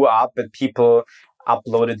thing blew up and people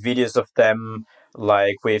uploaded videos of them,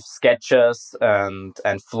 like with sketches and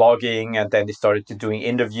vlogging, and then they started to doing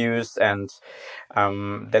interviews, and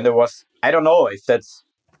then there was, I don't know if that's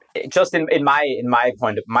just in my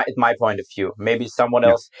point of view. Maybe someone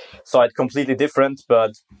else saw it completely different,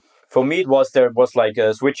 but for me there was like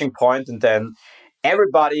a switching point, and then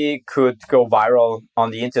everybody could go viral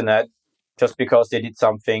on the internet just because they did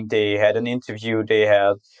something. They had an interview, they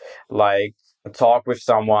had like a talk with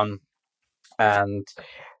someone. And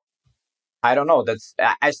I don't know.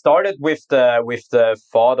 I started with the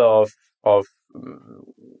thought of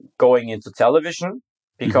going into television,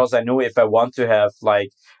 because I knew if I want to have like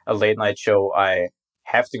a late night show, I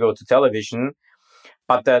have to go to television.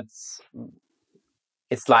 But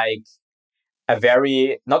it's like a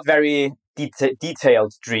not very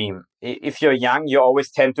detailed dream. If you're young, you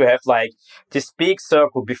always tend to have like this big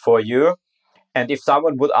circle before you, And if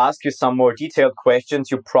someone would ask you some more detailed questions,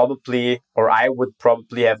 you probably, or I would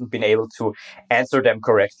probably haven't been able to answer them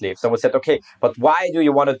correctly. If someone said, okay, but why do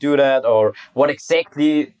you want to do that? Or what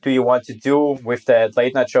exactly do you want to do with that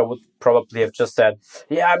late night show? I would probably have just said,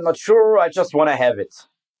 yeah, I'm not sure. I just want to have it.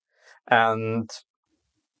 And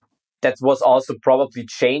that was also probably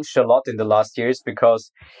changed a lot in the last years,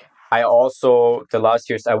 because the last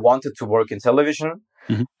years, I wanted to work in television.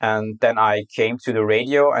 Mhm. And then I came to the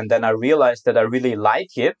radio, and then I realized that I really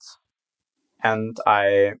like it. And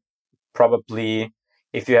I probably,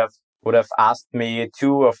 if you would have asked me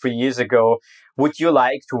 2 or 3 years ago, would you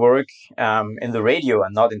like to work in the radio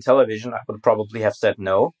and not in television? I would probably have said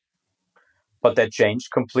no. But that changed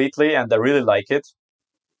completely, and I really like it.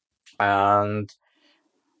 And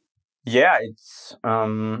yeah, it's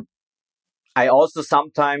I also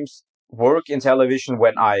sometimes work in television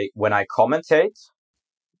when I commentate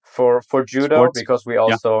for judo, Sports. because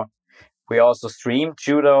Yeah. we also stream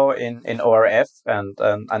judo in ORF,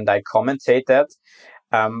 and I commentate that.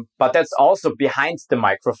 But that's also behind the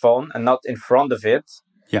microphone and not in front of it.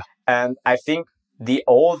 Yeah. And I think the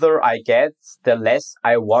older I get, the less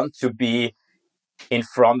I want to be in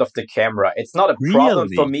front of the camera. It's not a problem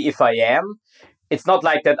for me if I am. It's not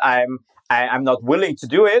like that I'm not willing to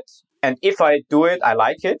do it. And if I do it, I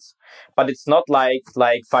like it. But it's not like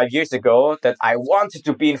 5 years ago that I wanted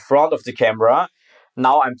to be in front of the camera.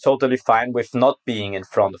 Now I'm totally fine with not being in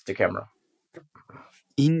front of the camera.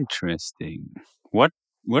 Interesting. What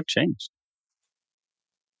changed?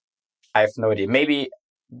 I have no idea. Maybe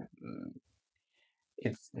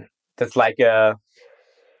that's like a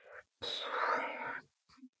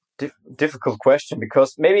difficult question,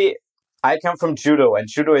 because maybe I come from judo, and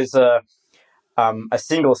judo is a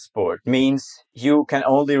single sport, means you can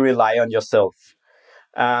only rely on yourself.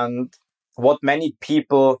 And what many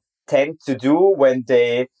people tend to do when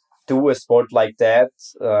they do a sport like that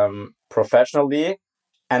professionally,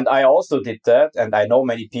 and I also did that, and I know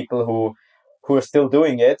many people who are still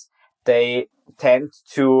doing it, they tend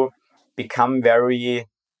to become very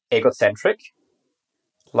egocentric.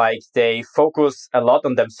 Like, they focus a lot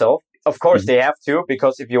on themselves. Of course, they have to,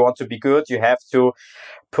 because if you want to be good, you have to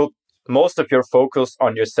put most of your focus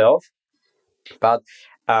on yourself. But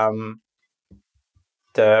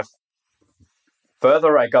the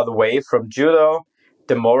further I got away from judo,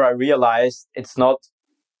 the more I realized it's not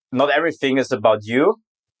everything is about you,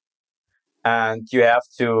 and you have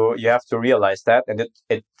to realize that. And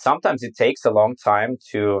it sometimes it takes a long time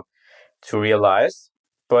to realize,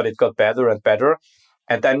 but it got better and better.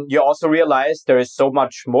 And then you also realize there is so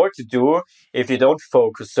much more to do if you don't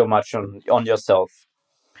focus so much on yourself.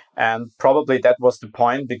 And probably that was the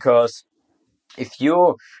point, because if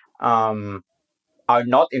you are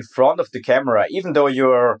not in front of the camera, even though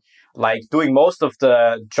you're like doing most of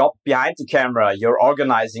the job behind the camera, you're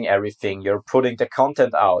organizing everything, you're putting the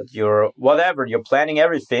content out, you're planning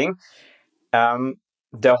everything.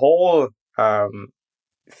 The whole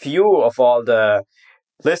view of all the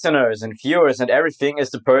listeners and viewers and everything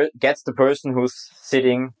is gets the person who's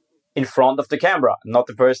sitting in front of the camera, not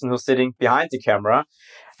the person who's sitting behind the camera.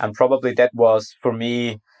 And probably that was for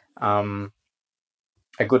me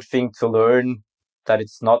a good thing to learn, that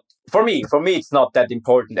it's not for me it's not that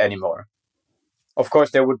important anymore. Of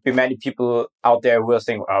course, there would be many people out there who are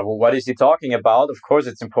saying, oh, well, what is he talking about? Of course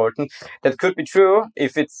it's important. That could be true.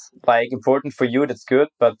 If it's like important for you, that's good.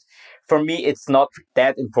 But for me, it's not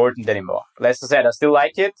that important anymore. As I said, I still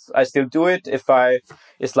like it. I still do it if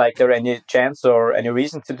it's like there any chance or any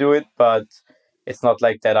reason to do it. But it's not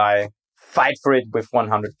like that I fight for it with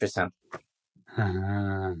 100%.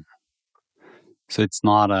 So it's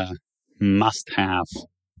not a must-have,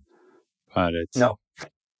 but it's no,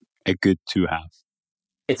 a good to have.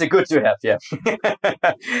 It's a good to have, yeah.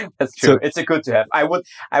 That's true. So, it's a good to have. I would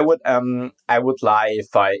lie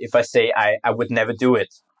if I say I would never do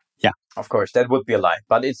it. Yeah, of course, that would be a lie.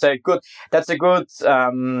 But it's a good. That's a good.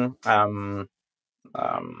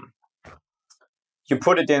 You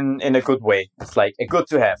put it in a good way. It's like a good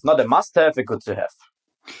to have, not a must have. A good to have.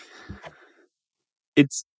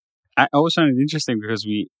 I always find it interesting, because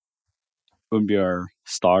when we are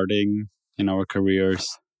starting in our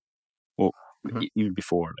careers, or even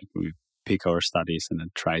before, like, we pick our studies and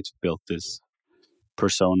then try to build this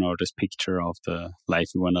persona or this picture of the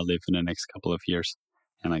life we want to live in the next couple of years,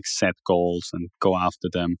 and like set goals and go after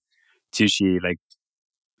them. It's usually like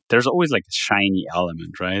there's always like a shiny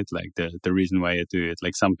element, right? Like the reason why you do it,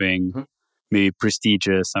 like something maybe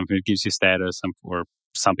prestigious, something that gives you status, or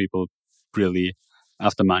some people really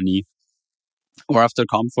after money or after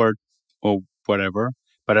comfort or whatever.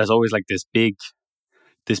 But there's always like this big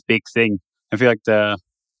thing. I feel like the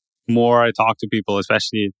more I talk to people,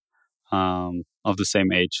 especially of the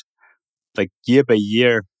same age, like year by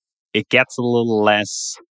year, it gets a little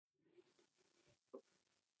less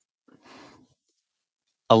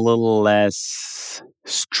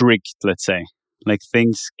strict, let's say. Like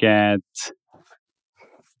things get,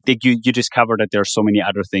 like you discover that there are so many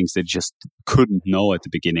other things that you just couldn't know at the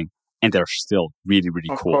beginning, and they're still really, really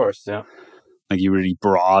Of cool. course, yeah. Like you really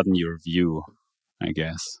broaden your view, I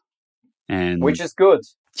guess. And Which is good.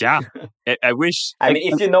 yeah, I wish. I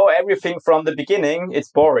mean, if you know everything from the beginning, it's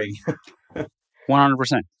boring.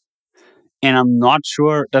 100%. And I'm not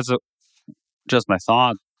sure, just my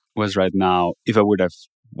thought was right now, if I would have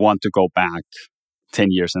want to go back 10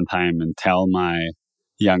 years in time and tell my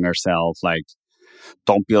younger self, like,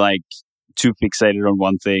 don't be like too fixated on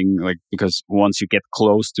one thing, like, because once you get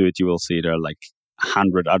close to it, you will see there are like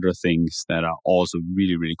 100 other things that are also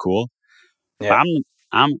really, really cool. But Yeah,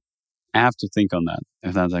 I have to think on that,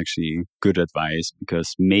 if that's actually good advice,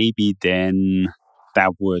 because maybe then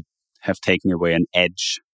that would have taken away an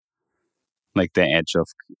edge, like the edge of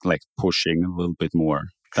like pushing a little bit more,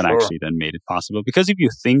 that sure. actually then made it possible. Because if you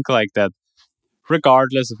think like that,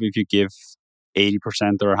 regardless of if you give 80%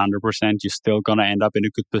 or 100%, you're still going to end up in a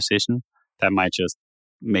good position. That might just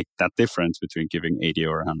make that difference between giving 80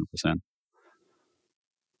 or 100%.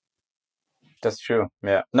 That's true.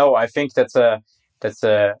 Yeah. No, I think that's a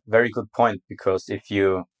very good point, because if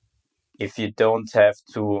you don't have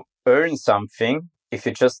to earn something, if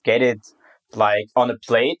you just get it like on a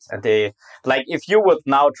plate, and they, like, if you would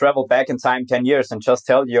now travel back in time 10 years and just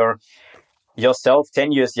tell yourself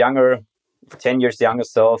 10 years younger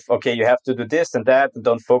self, okay, you have to do this and that, and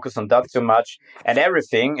don't focus on that too much and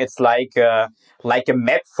everything. It's like a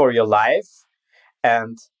map for your life,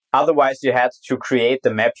 and otherwise you had to create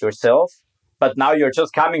the map yourself. But now you're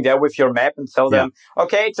just coming there with your map and tell Yeah. them,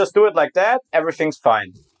 okay, just do it like that, everything's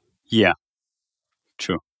fine. Yeah,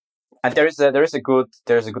 true. And there's a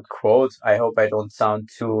good quote. I hope I don't sound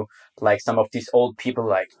too like some of these old people,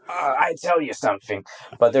 like, I tell you something.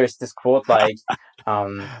 But there's this quote like,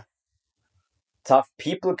 um, tough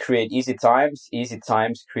people create easy times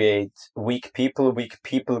create weak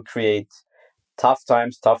people create tough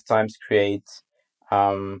times create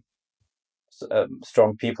um,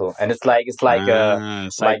 strong people. And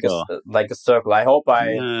Cycle. like a circle. I hope I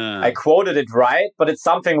Yeah. quoted it right, but it's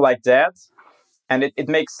something like that. And it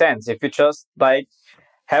makes sense if you just like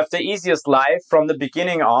have the easiest life from the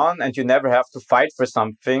beginning on, and you never have to fight for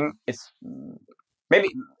something. It's maybe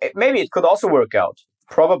maybe it could also work out,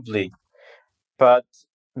 probably, but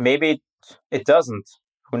maybe it doesn't.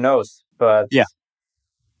 Who knows? But Yeah.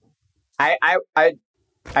 I I I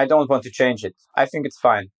I don't want to change it. I think it's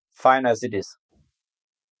fine as it is.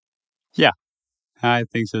 Yeah, I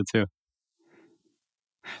think so too.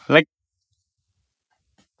 Like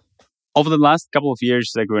over the last couple of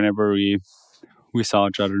years, like whenever we saw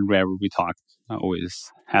each other and wherever we talked, I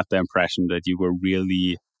always had the impression that you were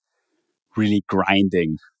really, really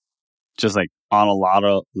grinding, just like on a lot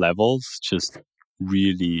of levels, just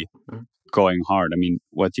really Mhm. going hard. I mean,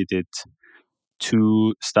 what you did,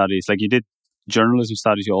 two studies, like you did journalism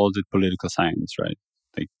studies, you all did political science, right?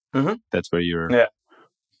 Like Mm-hmm. that's where you're, Yeah.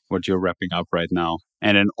 what you're wrapping up right now.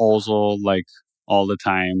 And then also like all the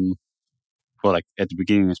time, well, like at the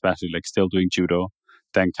beginning, especially like still doing judo,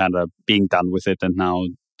 then kind of being done with it and now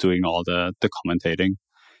doing all the commentating.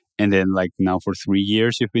 And then like now for 3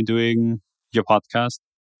 years, you've been doing your podcast.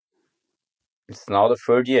 It's now the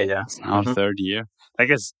third year. Yeah. It's now the Mm-hmm. third year. I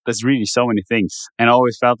guess that's really so many things. And I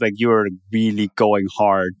always felt like you were really going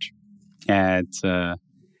hard at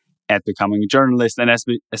becoming a journalist, and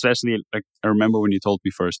especially like I remember when you told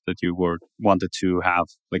me first that you were wanted to have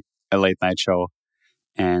like a late night show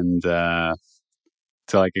and to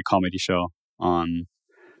like a comedy show on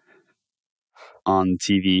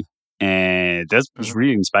TV, and that was Mm-hmm.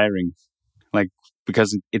 really inspiring. Like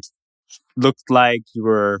because it looked like you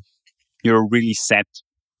were really set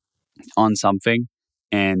on something,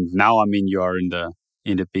 and now I mean you are in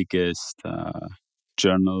the biggest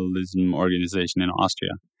journalism organization in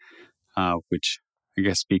Austria, which I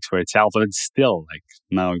guess speaks for itself. But it's still like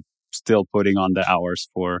now still putting on the hours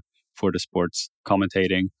for the sports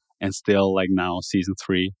commentating, and still like now season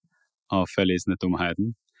 3 of Verlesene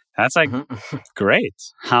Dummheiten. That's like Mm-hmm. great.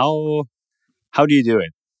 How do you do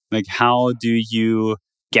it? Like how do you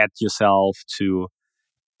get yourself to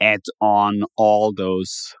add on all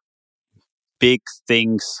those big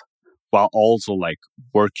things while also like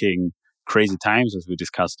working crazy times as we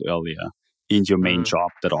discussed earlier in your main Mm-hmm. job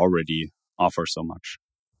that already offers so much?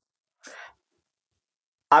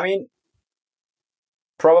 I mean,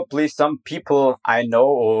 probably some people I know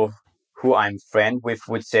or who I'm friend with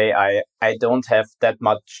would say I don't have that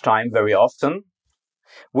much time very often,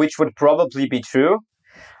 which would probably be true.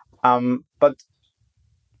 But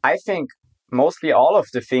I think mostly all of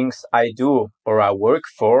the things I do or I work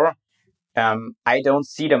for, I don't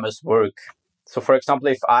see them as work. So, for example,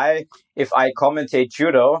 if I commentate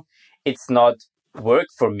judo, it's not work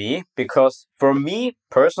for me, because for me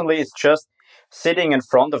personally, it's just sitting in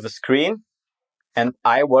front of a screen and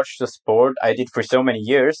I watch the sport I did for so many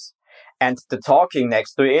years, and the talking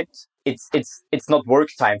next to it, it's not work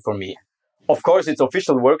time for me. Of course, it's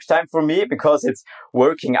official work time for me because it's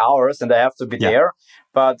working hours and I have to be there.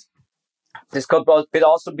 But this could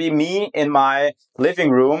also be me in my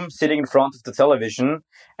living room, sitting in front of the television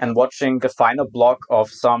and watching the final block of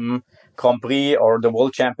some Grand Prix or the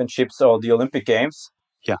World Championships or the Olympic Games.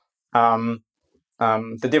 Yeah.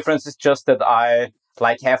 The difference is just that I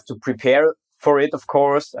have to prepare for it. Of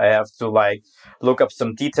course, I have to look up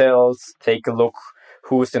some details, take a look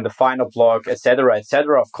who's in the final block, etc.,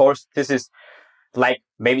 etc. Of course, this is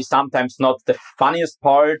maybe sometimes not the funniest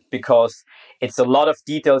part because it's a lot of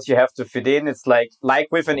details you have to fit in. It's like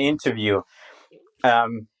with an interview.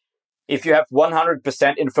 If you have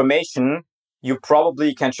 100% information, you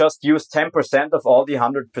probably can just use 10% of all the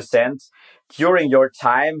 100% during your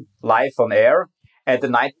time live on air, and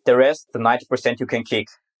the rest, the 90% you can kick.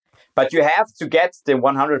 But you have to get the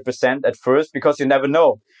 100% at first because you never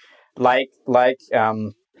know. I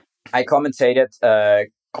commentated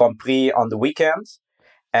Grand Prix on the weekend,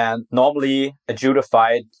 and normally a judo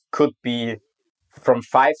fight could be from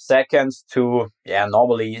 5 seconds to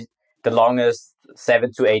normally the longest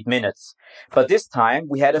 7 to 8 minutes. But this time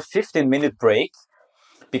we had a 15-minute break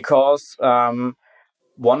because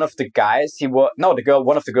one of the girls,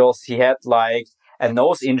 he had a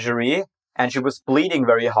nose injury and she was bleeding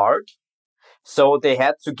very hard. So they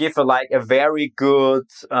had to give her a very good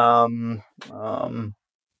I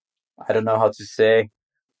don't know how to say.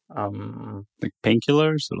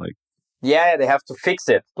 Painkillers or Yeah, they have to fix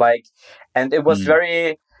it. And it was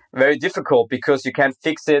very, very difficult because you can't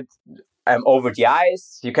fix it over the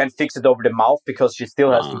eyes. You can't fix it over the mouth because she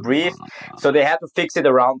still has to breathe. So they had to fix it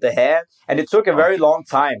around the head, and it took a very long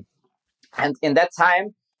time. And in that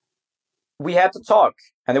time, we had to talk,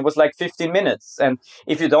 and it was 15 minutes. And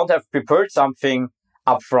if you don't have prepared something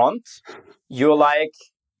up front, you're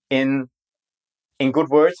in good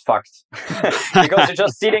words, fucked. Because you're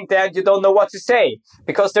just sitting there and you don't know what to say.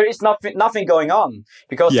 Because there is nothing going on.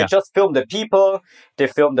 Because they just film the people, they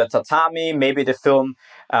film the tatami, maybe they film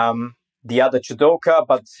the other judoka,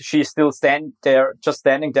 but she's still standing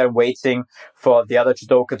there waiting for the other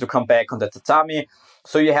judoka to come back on the tatami.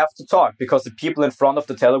 So you have to talk, because the people in front of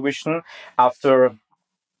the television,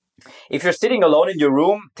 if you're sitting alone in your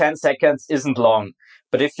room, 10 seconds isn't long.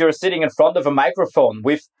 But if you're sitting in front of a microphone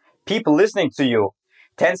with people listening to you,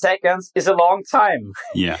 10 seconds is a long time.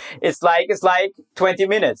 Yeah. It's like 20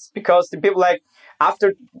 minutes, because the people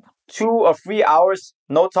after 2 or 3 hours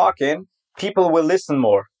no talking, people will listen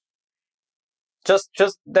more. Just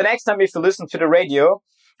the next time if you listen to the radio,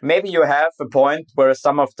 maybe you have a point where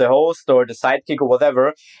some of the host or the sidekick or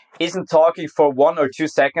whatever isn't talking for 1 or 2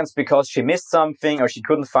 seconds because she missed something or she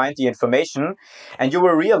couldn't find the information, and you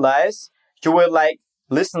will realize you will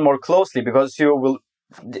listen more closely, because you will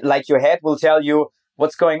your head will tell you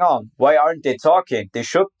what's going on. Why aren't they talking? They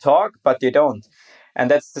should talk, but they don't. And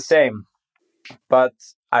that's the same. But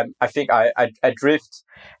I think I drift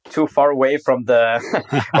too far away from the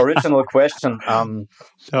original question.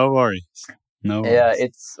 No worries. No worries. Yeah,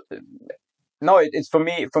 it's for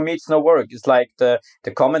me. For me, it's no work. It's the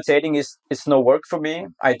commentating is no work for me.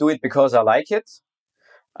 I do it because I like it.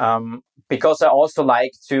 Because I also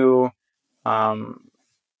like to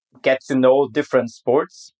get to know different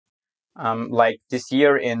sports. This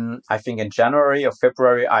year I think in January or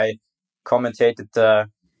February, I commentated the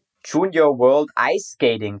Junior World Ice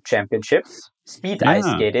Skating Championships, speed ice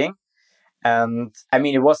skating. And I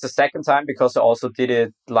mean, it was the second time because I also did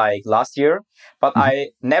it last year, but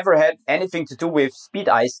I never had anything to do with speed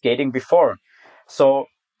ice skating before. So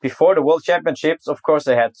before the World Championships, of course,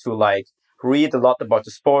 I had to read a lot about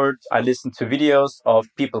the sport. I listened to videos of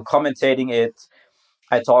people commentating it.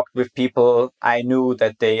 I talked with people I knew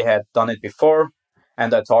that they had done it before,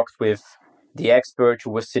 and I talked with the expert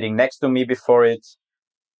who was sitting next to me before it.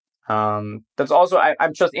 That's also,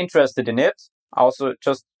 I'm just interested in it. Also,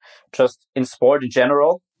 just in sport in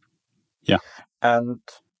general. Yeah. And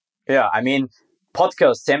yeah, I mean,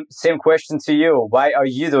 podcast, same question to you. Why are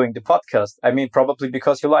you doing the podcast? I mean, probably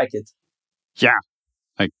because you like it. Yeah.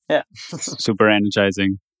 Super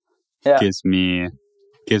energizing. Yeah. Gives me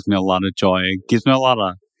a lot of joy. Gives me a lot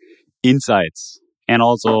of insights and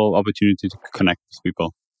also opportunity to connect with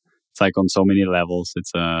people. It's like on so many levels.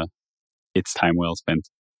 It's time well spent.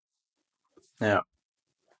 Yeah.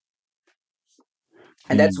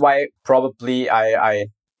 And that's why probably I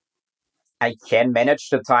can manage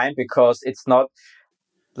the time, because it's not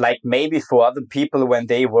like maybe for other people when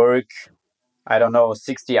they work, I don't know,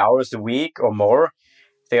 60 hours a week or more,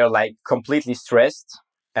 they're like completely stressed,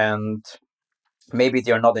 and maybe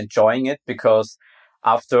they're not enjoying it because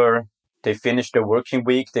after they finish their working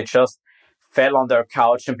week, they just fell on their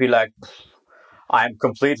couch and be like, I'm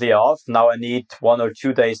completely off. Now I need 1 or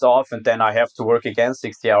 2 days off, and then I have to work again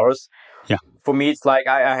 60 hours. Yeah. For me, it's like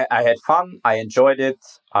I had fun. I enjoyed it.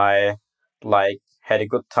 I like had a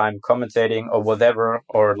good time commentating or whatever,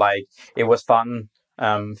 or like it was fun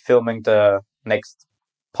filming the next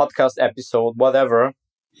podcast episode, whatever.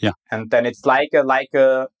 Yeah. And then it's like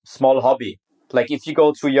a small hobby. Like if you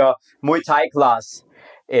go to your Muay Thai class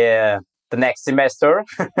the next semester,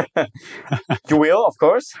 you will, of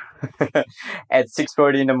course, at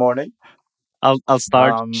 6:30 in the morning. I'll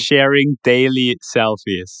start sharing daily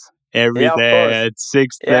selfies every day at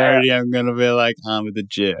 6:30. Yeah. I'm gonna be like, I'm at the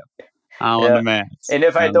gym. I'm on the mats. And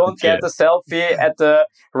if I don't get the selfie at the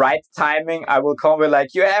right timing, I will come with like,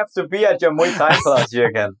 you have to be at your Muay Thai class,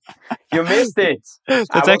 Jürgen. You missed it.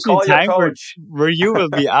 That's actually time where you will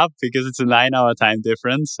be up, because it's a 9-hour time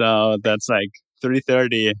difference. So that's like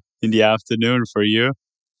 3:30 in the afternoon for you.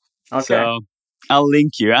 Okay. So I'll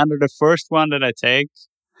link you. Under the first one that I take,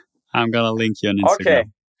 I'm going to link you on Instagram. Okay.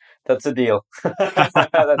 That's a deal.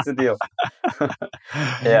 That's a deal.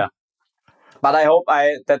 Yeah. But I hope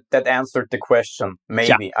that answered the question.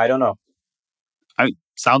 Maybe. Yeah. I don't know.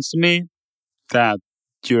 Sounds to me that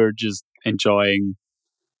you're just enjoying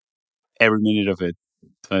every minute of it.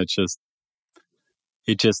 So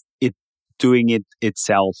doing it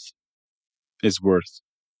itself is worth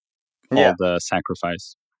all the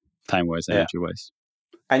sacrifice, time-wise, energy-wise.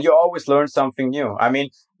 And you always learn something new. I mean,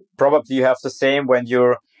 probably you have the same when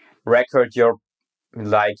you record your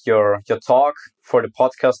talk for the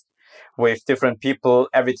podcast with different people.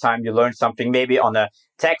 Every time you learn something, maybe on a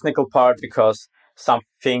technical part because some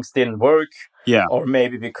things didn't work. Yeah. Or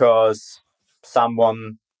maybe because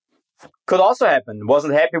someone could also happen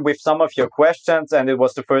wasn't happy with some of your questions, and it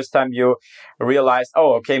was the first time you realized,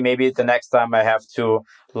 oh, okay, maybe the next time I have to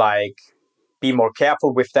like be more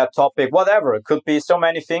careful with that topic, whatever. It could be so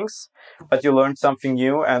many things, but you learned something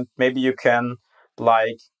new, and maybe you can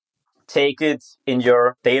like take it in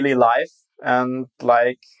your daily life and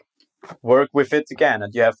like work with it again,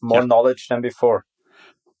 and you have more knowledge than before.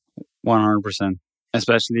 100%.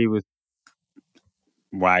 Especially with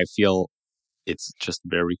why I feel it's just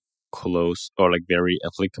very close or like very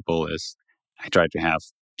applicable is I try to have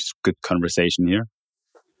just good conversation here.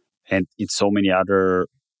 And in so many other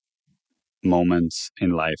moments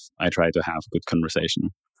in life, I try to have good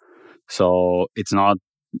conversation. So it's not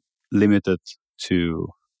limited to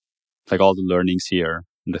like all the learnings here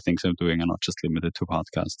and the things I'm doing are not just limited to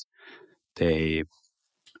podcasts.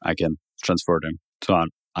 I can transfer them to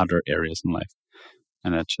other areas in life.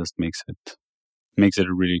 And that just makes it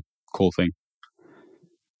a really cool thing.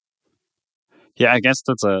 Yeah, I guess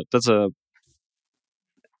that's a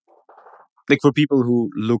like for people who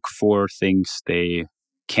look for things they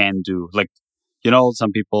can do. Like,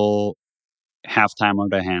 some people have time on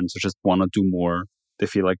their hands or just want to do more. They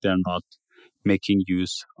feel like they're not making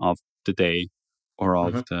use of the day or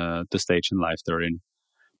of the stage in life they're in.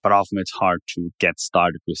 But often it's hard to get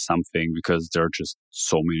started with something because there are just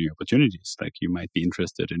so many opportunities. Like you might be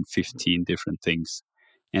interested in 15 different things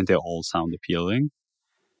and they all sound appealing.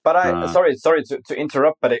 But sorry to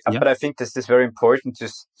interrupt, but I think this is very important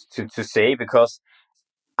to say, because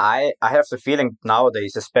I have the feeling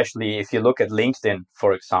nowadays, especially if you look at LinkedIn,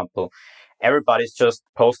 for example, everybody's just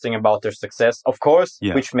posting about their success, of course,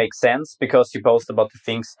 which makes sense because you post about the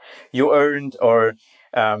things you earned, or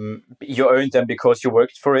you earned them because you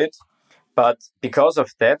worked for it. But because of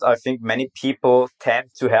that, I think many people tend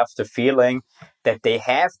to have the feeling that they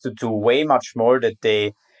have to do way much more that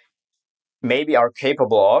they maybe are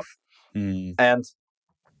capable of. And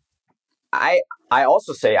I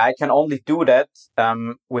also say I can only do that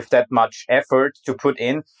with that much effort to put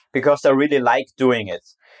in because I really like doing it.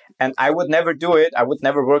 And I would never do it. I would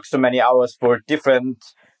never work so many hours for different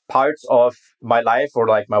parts of my life or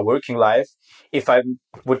like my working life if I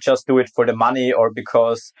would just do it for the money, or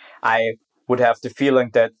because I would have the feeling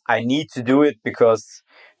that I need to do it because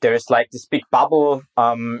there's like this big bubble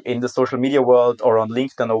in the social media world or on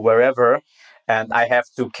LinkedIn or wherever, and I have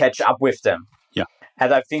to catch up with them. Yeah.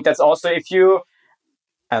 And I think that's also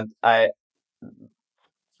I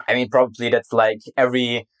mean, probably that's like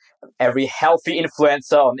every every healthy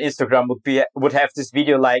influencer on Instagram would have this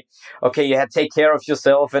video like, okay, you had to take care of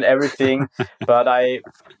yourself and everything. but I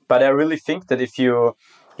really think that if you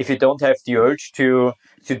don't have the urge to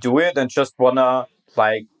do it and just wanna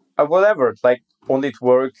like whatever, like only to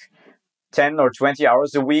work 10 or 20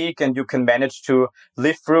 hours a week and you can manage to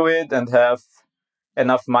live through it and have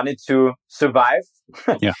enough money to survive.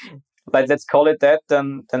 Yeah. Like, let's call it that,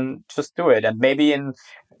 then just do it. And maybe in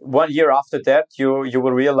 1 year after that, you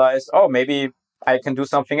will realize, oh, maybe I can do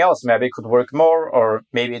something else. Maybe I could work more, or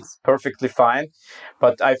maybe it's perfectly fine.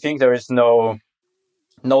 But I think there is no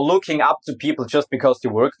looking up to people just because they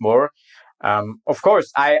work more. Of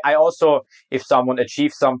course, I also, if someone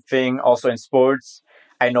achieves something also in sports,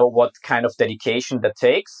 I know what kind of dedication that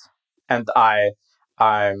takes. And I'm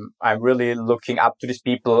really looking up to these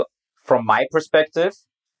people from my perspective.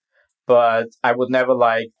 But I would never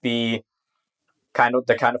like be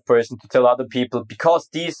the kind of person to tell other people, because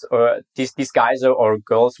these guys or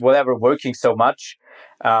girls, whatever, working so much,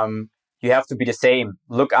 you have to be the same.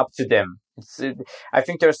 Look up to them. I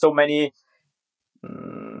think there are so many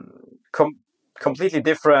completely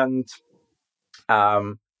different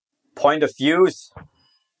point of views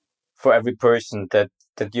for every person that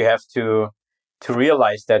you have to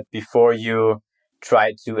realize that before you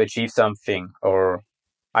try to achieve something. Or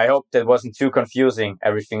I hope that wasn't too confusing,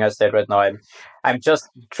 everything I said right now. I'm just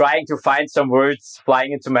trying to find some words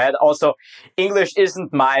flying into my head. Also, English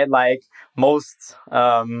isn't my most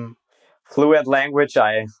fluent language.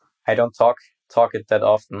 I don't talk it that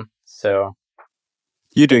often. So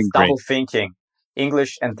you're doing great. Double thinking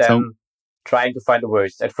English and then trying to find the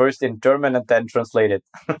words. At first in German and then translate it.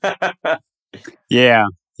 Yeah.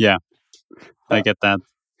 I get that.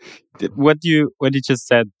 What you just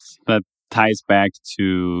said, that ties back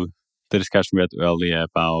to the discussion we had earlier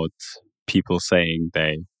about people saying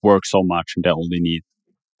they work so much and they only need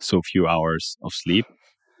so few hours of sleep.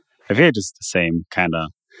 I think it's the same kind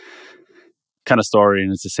of story,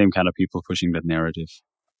 and it's the same kind of people pushing that narrative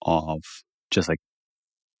of just like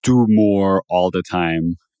do more all the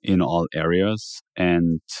time in all areas.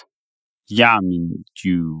 And yeah, I mean,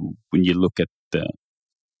 when you look at the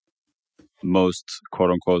most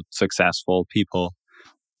quote unquote successful people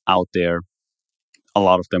out there, a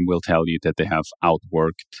lot of them will tell you that they have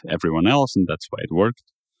outworked everyone else and that's why it worked,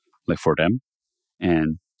 like for them,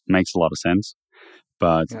 and makes a lot of sense.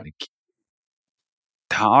 But there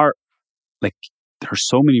are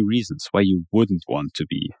so many reasons why you wouldn't want to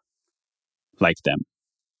be like them,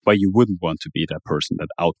 why you wouldn't want to be that person that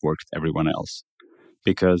outworked everyone else,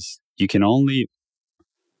 because you can only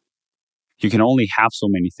have so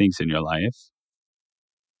many things in your life.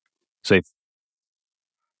 So if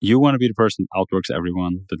you want to be the person that outworks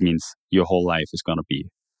everyone, that means your whole life is going to be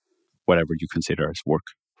whatever you consider as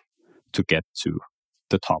work to get to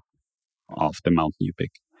the top of the mountain you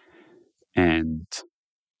pick. And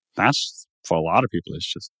that's, for a lot of people,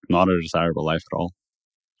 it's just not a desirable life at all.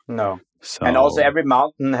 No. So, and also every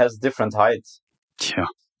mountain has different heights. Yeah.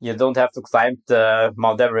 You don't have to climb the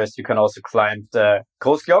Mount Everest. You can also climb the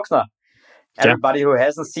Großglockner. Everybody who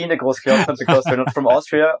hasn't seen the Großglockner because we're not from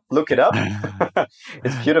Austria, look it up.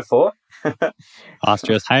 It's beautiful.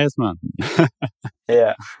 Austria's highest mountain.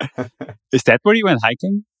 Yeah. Is that where you went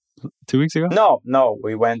hiking 2 weeks ago? No.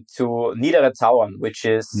 We went to Niedere Tauern, which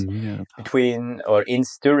is between or in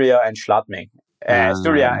Styria and Schladming.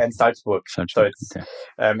 Styria and Salzburg. So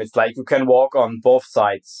it's like you can walk on both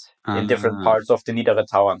sides in different parts of the Niedere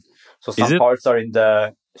Tauern. So some parts are in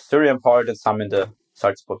the Styrian part and some in the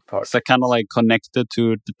Salzburg part. Is that kind of like connected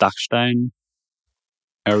to the Dachstein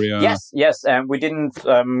area? Yes. And we didn't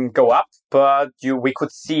go up, but we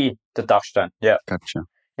could see the Dachstein. Yeah. Gotcha.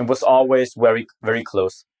 It was always very, very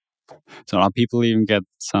close. So now people even get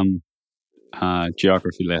some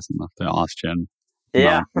geography lesson of the Austrian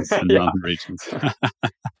mountains and mountain regions.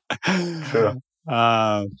 True.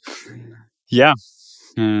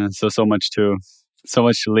 So much to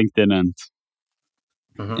LinkedIn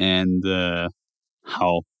and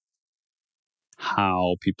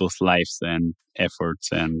how people's lives and efforts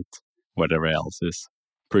and whatever else is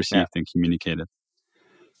perceived and communicated.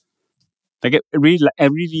 Like I really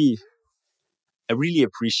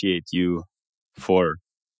appreciate you for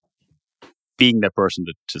being that person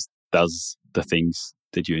that just does the things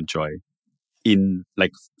that you enjoy in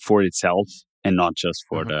like for itself and not just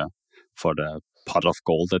for the pot of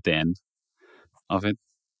gold at the end of it,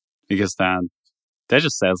 because that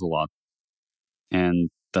just says a lot. And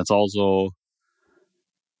that's also,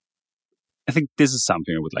 I think this is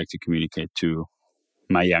something I would like to communicate to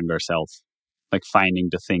my younger self, like finding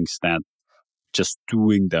the things that just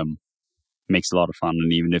doing them makes a lot of fun.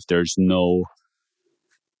 And even if there's no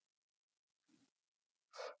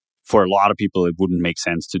for a lot of people, it wouldn't make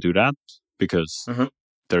sense to do that because Mm-hmm.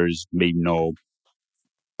 there's maybe no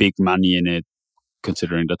big money in it,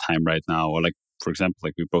 considering the time right now. Or like, for example,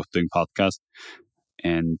 like we're both doing podcasts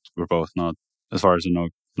and we're both not, as far as I know,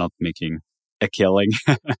 not making a killing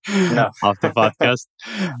No. off the podcast.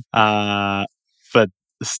 But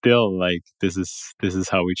still, like this is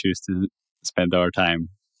how we choose to spend our time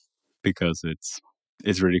because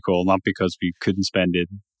it's really cool. Not because we couldn't spend it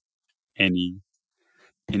in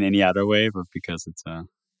any other way, but because it's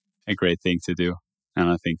a great thing to do. And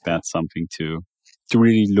I think that's something to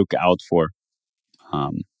really look out for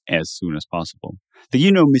as soon as possible. Do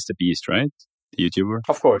you know Mr. Beast, right? The YouTuber.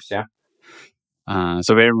 Of course, yeah.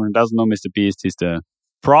 So if everyone doesn't know Mr. Beast, he's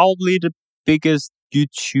probably the biggest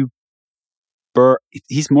YouTuber.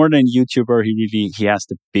 He's more than a YouTuber. He has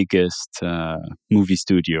the biggest movie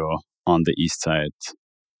studio on the east side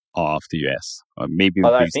of the US, or maybe.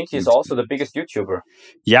 But I think he's also the biggest YouTuber.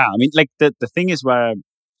 Yeah, I mean, like the thing is why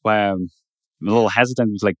I'm a little hesitant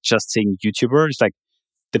with like just saying YouTuber. It's like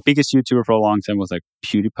the biggest YouTuber for a long time was like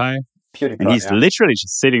PewDiePie, and he's literally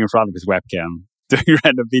just sitting in front of his webcam doing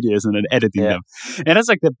random videos and then editing them. And that's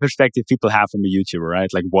like the perspective people have from a YouTuber, right?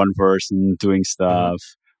 Like one person doing stuff,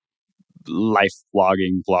 life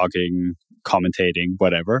vlogging, blogging, commentating,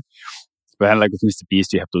 whatever. But then, like with Mr.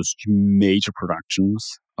 Beast, you have those major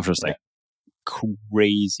productions of just like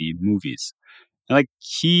crazy movies. And like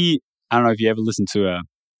I don't know if you ever listened to an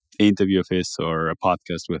interview of his or a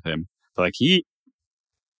podcast with him, but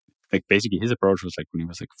like basically his approach was like when he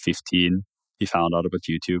was like 15, he found out about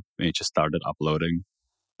YouTube and he just started uploaded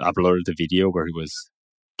the video where he was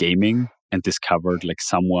gaming and discovered like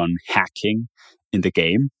someone hacking in the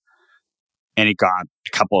game. And it got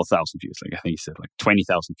a couple of thousand views. Like I think he said like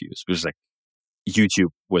 20,000 views, which is like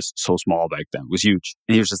YouTube was so small back then. It was huge.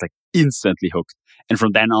 And he was just like instantly hooked. And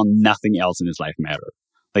from then on, nothing else in his life mattered.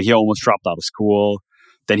 Like he almost dropped out of school.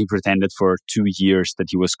 Then he pretended for 2 years that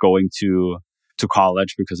he was going to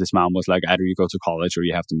college because his mom was like, either you go to college or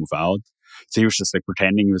you have to move out. So he was just like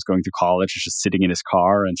pretending he was going to college, just sitting in his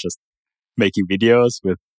car and just making videos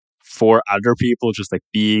with 4 other people, just like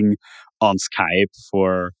being on Skype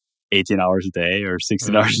for 18 hours a day or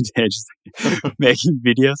 16 hours a day, just like, making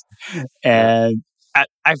videos. And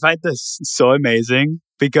I find this so amazing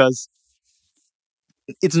because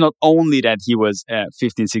it's not only that he was a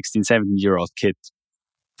 15, 16, 17-year-old kid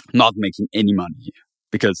not making any money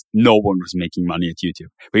because no one was making money at YouTube,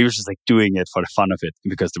 but he was just like doing it for the fun of it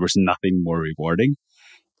because there was nothing more rewarding.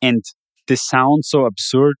 And this sounds so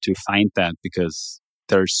absurd to find that because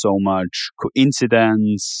there's so much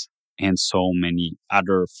coincidence and so many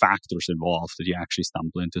other factors involved that you actually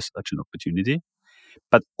stumble into such an opportunity.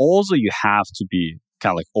 But also you have to be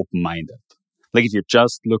kind of like open-minded. Like if you're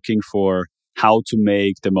just looking for how to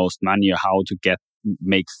make the most money or how to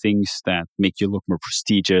make things that make you look more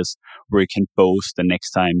prestigious, where you can boast the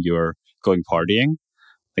next time you're going partying,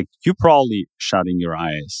 like you're probably shutting your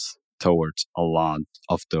eyes towards a lot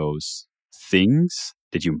of those things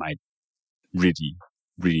that you might really,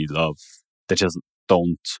 really love that just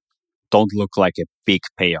don't look like a big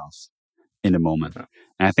payoff in the moment. And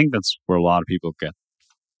I think that's where a lot of people get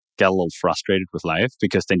a little frustrated with life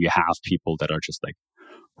because then you have people that are just like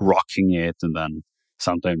rocking it, and then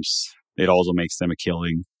sometimes it also makes them a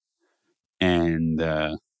killing, and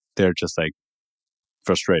they're just like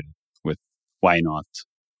frustrated with why not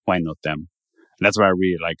them. And that's why I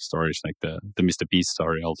really like stories like the Mr. Beast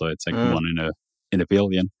story, although it's like one in a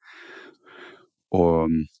billion, or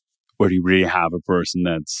where you really have a person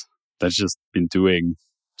that's just been doing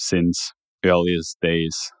since earliest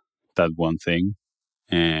days that one thing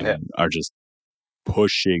and are just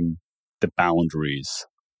pushing the boundaries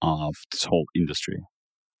of this whole industry.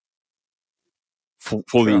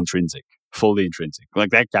 Fully intrinsic. Like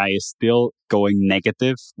that guy is still going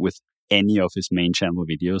negative with any of his main channel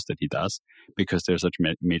videos that he does because they're such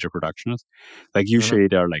major productions. Like usually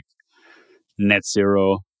they're like net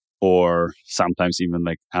zero, or sometimes even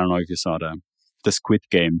like, I don't know if you saw the Squid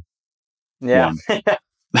Game one.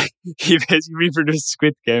 Like he basically reproduced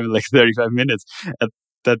Squid Game in like 35 minutes.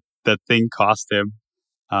 That thing cost him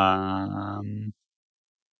I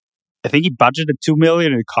think he budgeted 2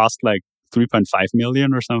 million and it cost like 3.5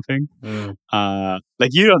 million or something.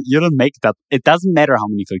 Like you don't make that. It doesn't matter how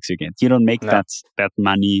many clicks you get. You don't make that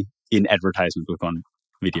money in advertisement with one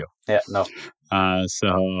video. Yeah, no.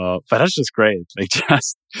 But that's just great. Like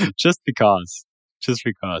just because.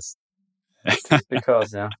 Because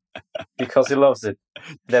he loves it.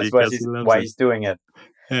 That's why he's doing it.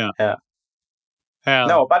 Yeah.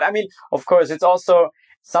 No, but I mean, of course, it's also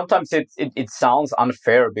sometimes it sounds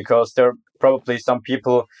unfair because there are probably some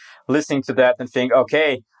people listening to that and think,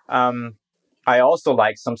 okay, um, I also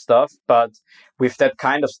like some stuff, but with that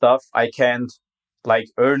kind of stuff, I can't like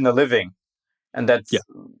earn a living, and Yeah. that's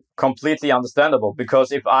completely understandable.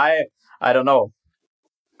 Because if I don't know,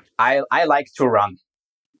 I like to run.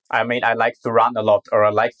 I mean, I like to run a lot, or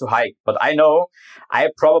I like to hike, but I know I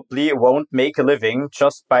probably won't make a living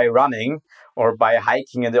just by running or by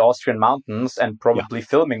hiking in the Austrian mountains and Yeah. probably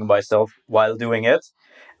filming myself while doing it.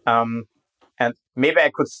 Um, and maybe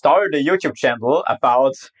I could start a YouTube channel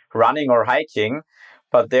about running or hiking,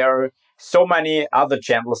 but there are so many other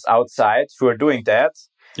channels outside who are doing that.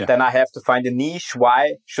 Yeah. Then I have to find a niche. Why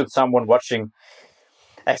should someone watching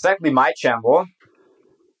exactly my channel?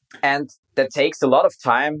 And that takes a lot of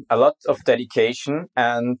time, a lot of dedication,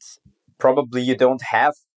 and probably you don't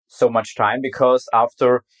have so much time because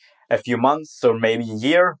after a few months or maybe a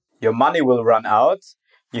year, your money will run out.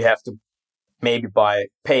 You have to maybe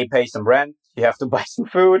pay some rent. You have to buy some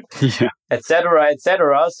food, Yeah. etc.,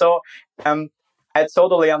 etc. So, I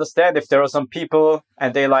totally understand if there are some people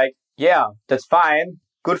and they like, yeah, that's fine,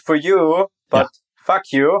 good for you, Yeah. but fuck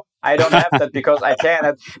you. I don't have that because I can.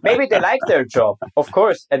 And maybe they like their job, of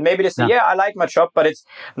course, and maybe they say, Yeah. yeah, I like my job, but it's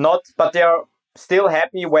not. But they are still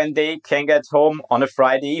happy when they can get home on a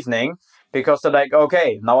Friday evening because they're like,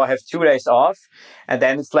 okay, now I have 2 days off, and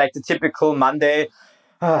then it's like the typical Monday.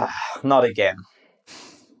 Not again,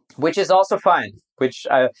 which is also fine. Which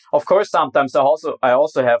of course, sometimes I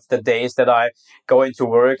also have the days that I go into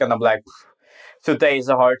work and I'm like, today is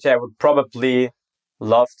a hard day. I would probably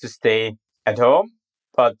love to stay at home,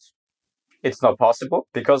 but it's not possible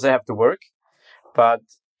because I have to work. But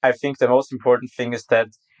I think the most important thing is that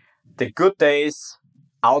the good days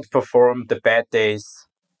outperform the bad days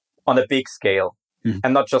on a big scale. Mhm.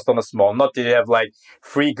 And not just on a small. Not that you have like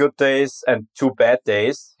 3 good days and 2 bad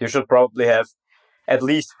days. You should probably have at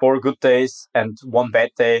least 4 good days and 1 bad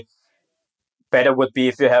day. Better would be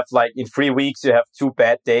if you have like in 3 weeks you have 2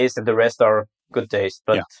 bad days and the rest are good days.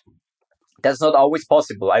 But Yeah. that's not always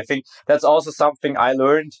possible. I think that's also something I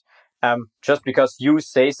learned. Just because you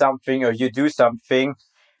say something or you do something,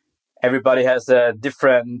 everybody has a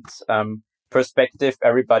different perspective.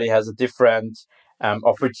 Everybody has a different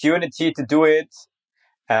opportunity to do it.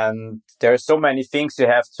 And there are so many things you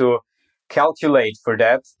have to calculate for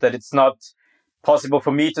that it's not possible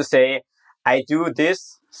for me to say, I do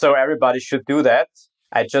this, so everybody should do that.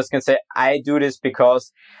 I just can say, I do this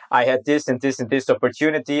because I had this and this and this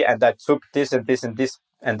opportunity, and I took this and this and this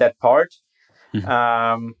and that part.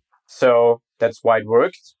 Mhm. So that's why it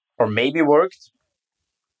worked, or maybe worked.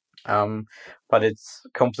 But it's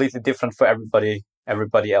completely different for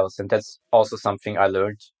everybody else. And that's also something I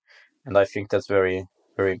learned. And I think that's very,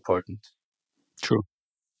 very important. True.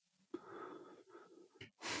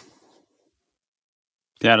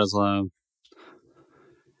 Yeah,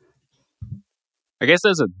 I guess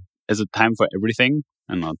there's a time for everything,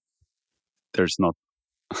 and there's not.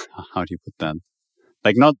 How do you put that?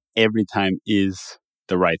 Like, not every time is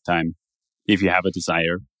the right time if you have a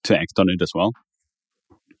desire to act on it as well.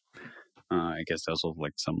 I guess there's also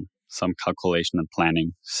like some calculation and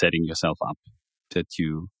planning, setting yourself up that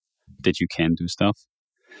you can do stuff.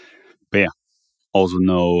 But yeah, also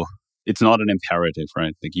know it's not an imperative,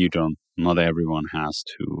 right? Like, not everyone has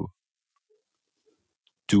to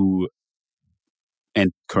do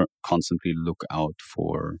and constantly look out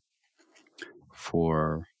for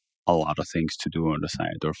a lot of things to do on the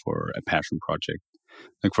side or for a passion project.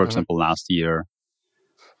 Like, for Mm-hmm. example, last year,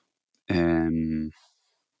 um,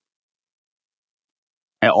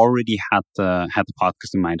 I already had the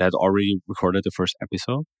podcast in mind. I had already recorded the first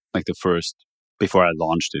episode, like the first before I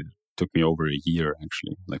launched it. Took me over a year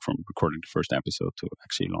actually, like from recording the first episode to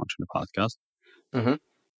actually launching the podcast. Mm-hmm.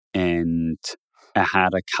 And I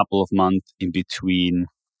had a couple of months in between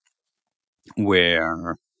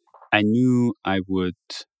where I knew I would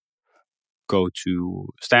go to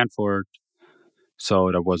Stanford, so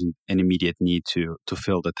there wasn't an immediate need to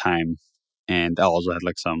fill the time. And I also had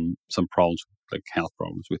like some problems, like health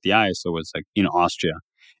problems with the eyes, so it's like in Austria,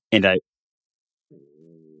 and I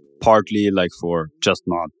partly like for just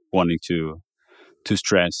not wanting to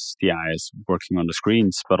stress the eyes working on the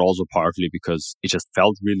screens, but also partly because it just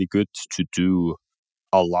felt really good to do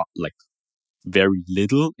a lot, like very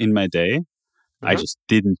little in my day. I Mm-hmm. just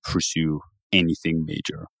didn't pursue anything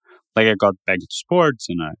major. Like, I got back into sports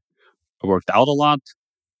and I worked out a lot,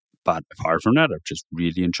 but apart from that, I've just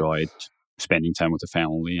really enjoyed spending time with the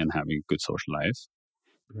family and having a good social life.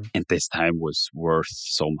 And this time was worth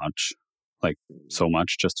so much, like so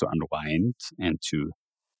much, just to unwind and to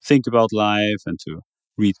think about life and to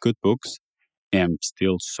read good books. And I'm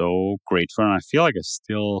still so grateful, and I feel like I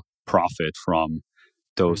still profit from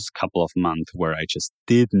those couple of months where I just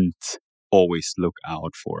didn't always look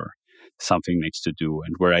out for something next to do,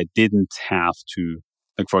 and where I didn't have to,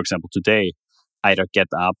 like, for example, today, either get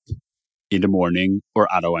up in the morning or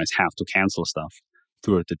otherwise have to cancel stuff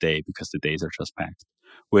throughout the day because the days are just packed,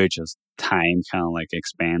 where just time kind of like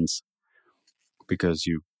expands because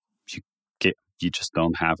you just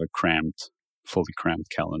don't have a fully cramped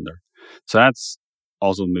calendar. So that's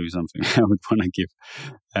also maybe something I would want to give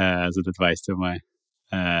as an advice to my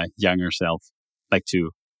younger self, like to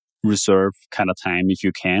reserve kind of time if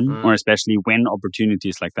you can, or especially when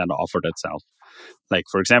opportunities like that offer itself. Like,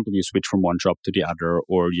 for example, you switch from one job to the other,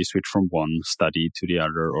 or you switch from one study to the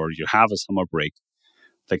other, or you have a summer break.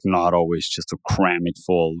 Like, not always just to cram it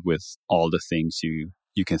full with all the things you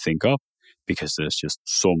can think of, because there's just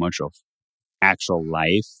so much of actual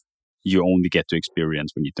life you only get to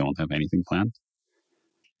experience when you don't have anything planned.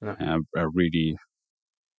 No.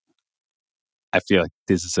 I feel like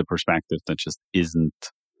this is a perspective that just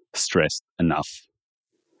isn't stressed enough,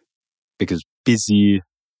 because busy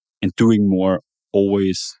and doing more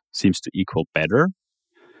always seems to equal better.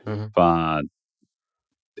 But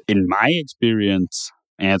in my experience,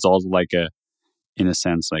 and it's also like in a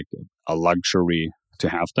sense, like a luxury to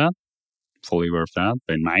have that, fully aware of that.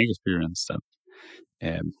 But in my experience,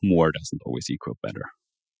 that more doesn't always equal better.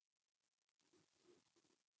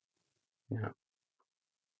 Yeah.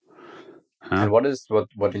 Huh? And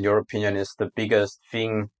what in your opinion is the biggest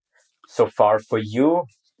thing so far for you,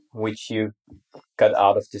 which you got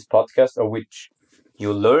out of this podcast, or which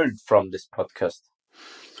you learned from this podcast?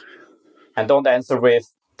 And don't answer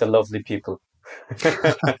with the lovely people.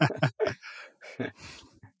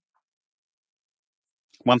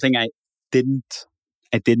 One thing I didn't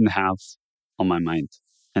have on my mind,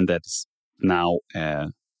 and that's now a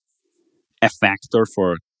factor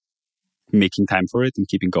for making time for it and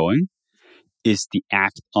keeping going, is the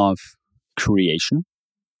act of creation.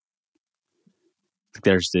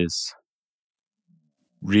 There's this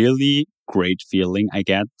really great feeling I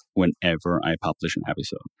get whenever I publish an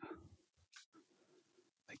episode.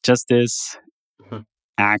 Like, just this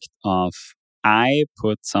act of, I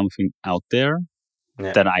put something out there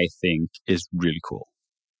that I think is really cool,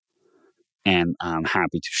 and I'm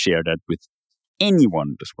happy to share that with anyone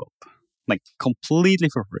in this world, like completely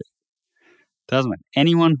for free. Doesn't matter.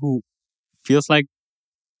 Anyone who feels like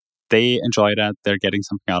they enjoy that, they're getting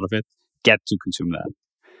something out of it, get to consume that.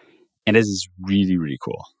 And this is really, really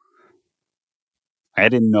cool. I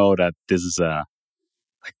didn't know that this is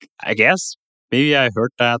I guess maybe I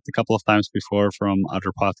heard that a couple of times before from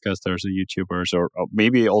other podcasters or YouTubers, or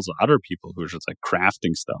maybe also other people who are just like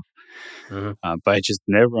crafting stuff. But I just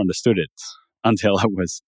never understood it until I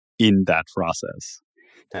was in that process.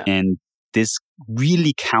 Yeah. And this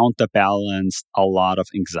really counterbalanced a lot of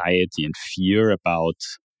anxiety and fear about,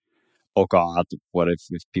 oh God, what if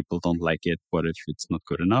people don't like it? What if it's not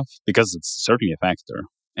good enough? Because it's certainly a factor.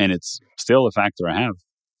 And it's still a factor I have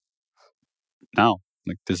now.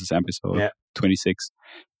 Like, this is episode 26.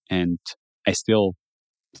 And I still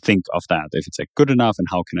think of that. If it's like good enough, and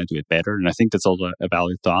how can I do it better? And I think that's also a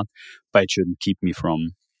valid thought, but it shouldn't keep me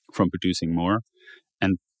from producing more.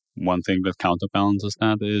 And one thing that counterbalances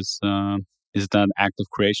that is that act of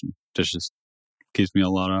creation. That just gives me a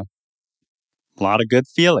lot of good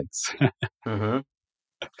feelings.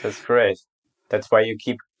 That's great. That's why you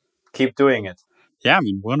keep doing it. Yeah, I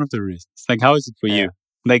mean, one of the reasons. Like, how is it for you?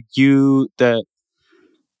 Like,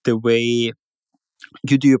 the way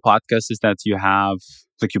you do your podcast is that you have,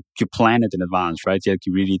 like, you plan it in advance, right? Like,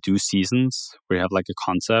 you really do seasons where you have like a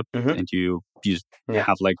concept, and you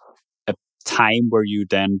have like a time where you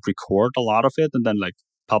then record a lot of it and then like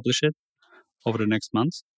publish it over the next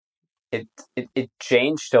months. It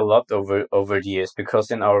changed a lot over the years,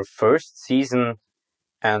 because in our first season,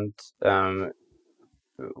 and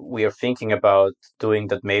we are thinking about doing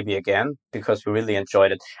that maybe again, because we really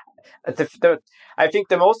enjoyed it. I think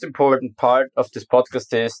the most important part of this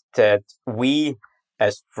podcast is that we,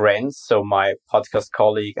 as friends, so my podcast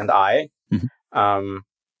colleague and I,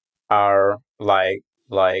 are like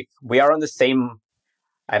we are on the same,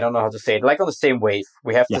 I don't know how to say it, like on the same wave.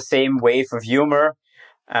 We have the same wave of humor,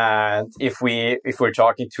 and if we're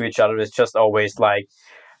talking to each other, it's just always like,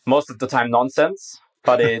 most of the time, nonsense.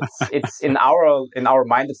 But it's in our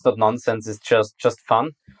mind, it's not nonsense. It's just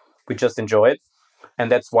fun. We just enjoy it.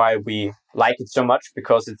 And that's why we like it so much,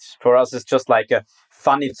 because for us, it's just like a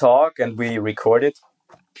funny talk, and we record it.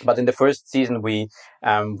 But in the first season, we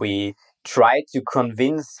try to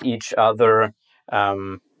convince each other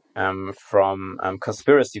from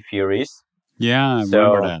conspiracy theories. Yeah, I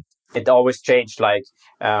remember that. it always changed. Like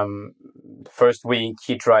first week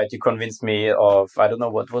he tried to convince me of, I don't know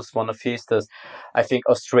what was one of his. I think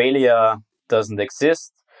Australia doesn't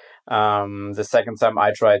exist. The second time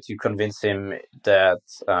I tried to convince him that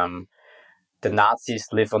the Nazis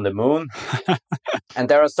live on the moon. And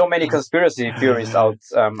there are so many conspiracy theories out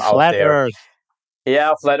Flat there. Earth.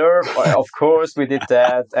 Yeah, flat Earth. Of course, we did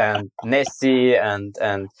that, and Nessie, and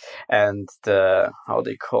the, how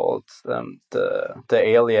they called the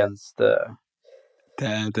aliens, the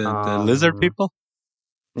lizard people.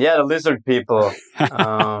 Yeah, the lizard people.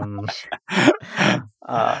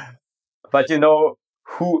 But you know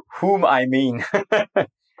whom I mean.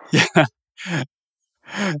 Yeah.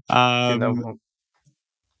 You know,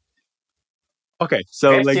 okay,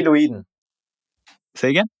 so Reptiloiden. Like, say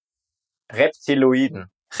again. Reptiloiden.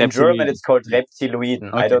 In German, it's called Reptiloiden.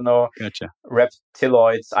 Okay. I don't know. Gotcha.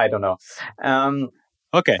 Reptiloids. I don't know.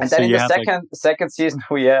 Okay. And then so in the second season,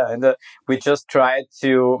 we just tried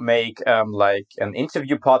to make like an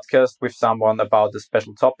interview podcast with someone about a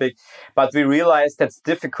special topic, but we realized that's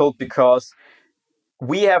difficult because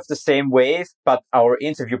we have the same wave, but our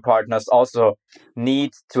interview partners also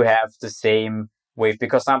need to have the same wave,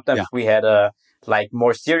 because sometimes we had a like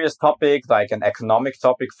more serious topic, like an economic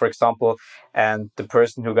topic, for example, and the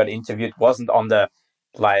person who got interviewed wasn't on the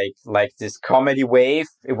like this comedy wave.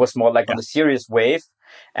 It was more like on the serious wave,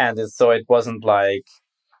 and so it wasn't like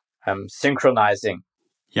synchronizing.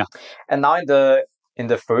 Yeah. And now in the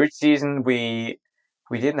third season, we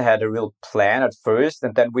didn't have a real plan at first,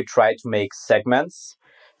 and then we tried to make segments.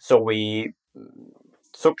 So we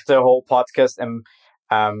took the whole podcast and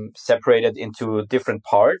separated into different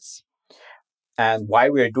parts. And why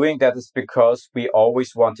we are doing that is because we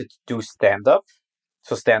always wanted to do stand-up,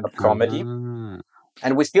 so stand-up comedy.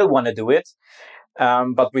 And we still want to do it,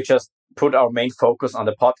 but we just put our main focus on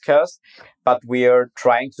the podcast. But we are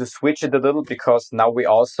trying to switch it a little, because now we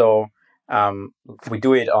also we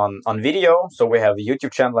do it on video. So we have a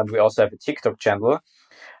YouTube channel and we also have a TikTok channel.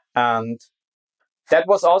 And that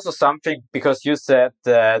was also something, because you said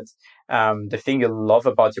that the thing you love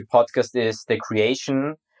about your podcast is the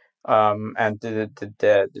creation and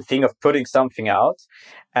the thing of putting something out.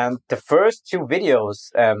 And the first two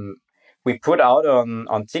videos we put out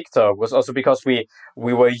on TikTok was also because we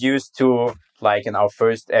were used to, like in our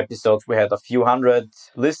first episodes, we had a few hundred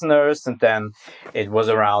listeners, and then it was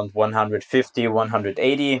around 150,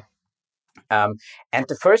 180. And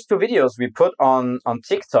the first two videos we put on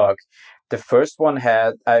TikTok, the first one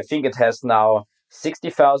had, I think it has now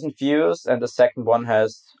 60,000 views, and the second one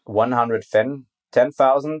has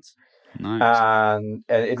 110,000. Nice. And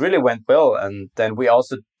it really went well. And then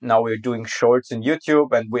we're doing shorts on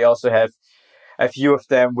YouTube, and we also have a few of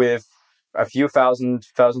them with a few thousand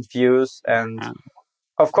views. And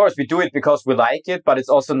of course we do it because we like it, but it's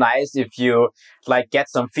also nice if you like get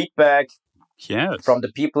some feedback from the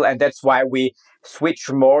people. And that's why we switch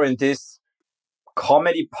more in this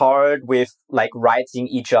comedy part with like writing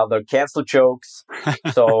each other cancel jokes.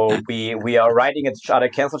 So we are writing each other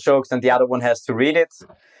cancel jokes, and the other one has to read it,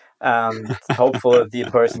 and hopefully the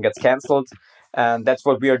person gets cancelled. And that's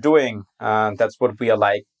what we are doing. And that's what we are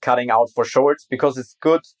like cutting out for shorts, because it's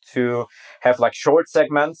good to have like short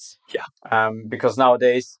segments. Because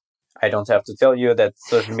nowadays, I don't have to tell you that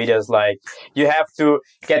social media is like, you have to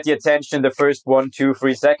get the attention the first 1, 2,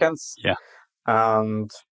 3 seconds. And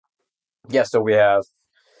so we have,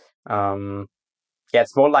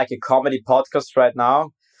 it's more like a comedy podcast right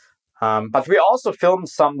now. But we also filmed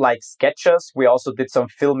some like sketches. We also did some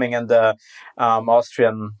filming in the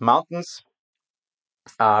Austrian mountains,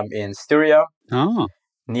 in Styria,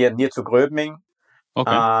 near to Gröbming.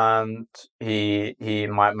 Okay. And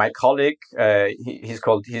my colleague,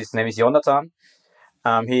 his name is Jonathan.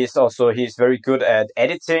 He's very good at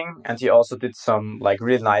editing, and he also did some like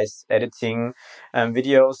really nice editing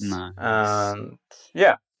videos. Nice. And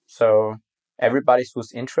so everybody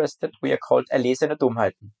who's interested, we are called Erlesene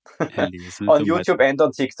Dummheiten on YouTube and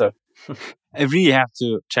on TikTok. I really have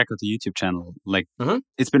to check out the YouTube channel. Like,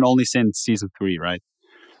 it's been only since season 3, right?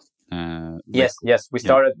 Yes. We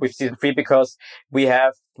started with season 3 because we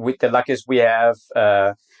have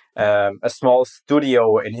a small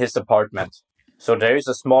studio in his apartment. So there is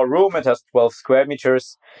a small room. It has 12 square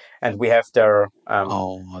meters, and we have there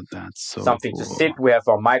that's so something cool. to sit. We have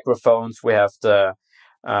our microphones. We have the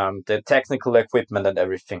technical equipment and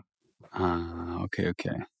everything. Okay.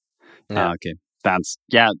 Yeah. Okay. That's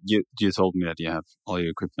You told me that you have all your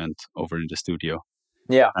equipment over in the studio.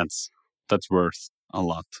 Yeah. That's worth a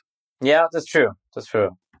lot. Yeah, that's true.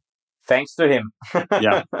 Thanks to him.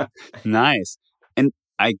 Yeah. Nice. And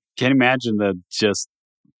I can imagine that just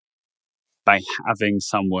by having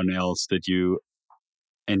someone else that you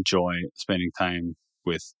enjoy spending time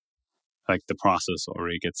with, like the process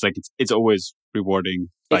already gets like it's always rewarding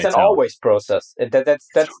by It's an itself. always process. That's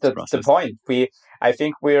the point. I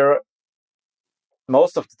think we're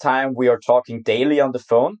most of the time we are talking daily on the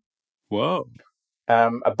phone. Whoa.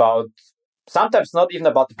 About sometimes not even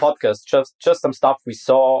about the podcast, just some stuff we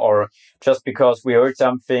saw, or just because we heard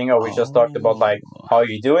something, or we just talked about like how are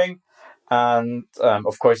you doing. And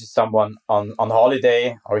of course, if someone on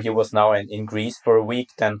holiday, or he was now in Greece for a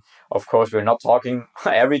week, then of course we're not talking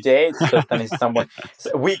every day. It's just then it's someone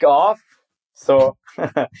a week off. So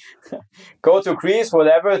go to Greece,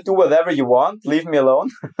 whatever, do whatever you want, leave me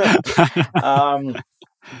alone.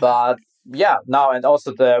 But yeah, now, and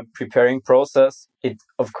also the preparing process, it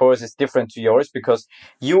of course is different to yours, because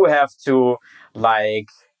you have to like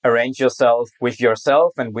arrange yourself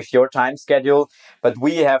and with your time schedule, but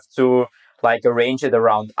we have to like arrange it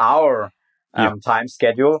around our time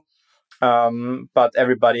schedule. But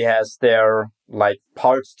everybody has their like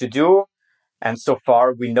parts to do, and so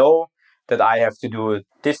far we know that I have to do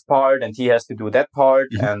this part and he has to do that part,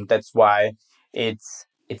 and that's why it's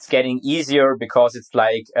getting easier, because it's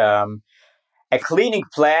like a cleaning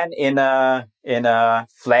plan in a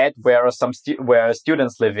flat where where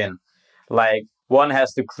students live in. Like one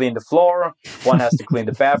has to clean the floor, one has to clean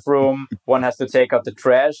the bathroom, one has to take out the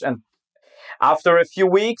trash, and after a few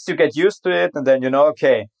weeks you get used to it, and then you know,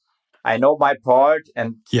 okay, I know my part,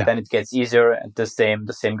 and then it gets easier, and the same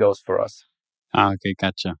goes for us. Okay,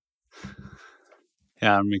 gotcha.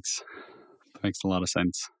 Yeah, it makes a lot of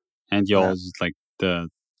sense. And you also like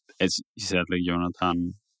as you said, like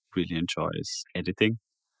Jonathan really enjoys editing.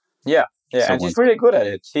 Yeah, so and he's really good at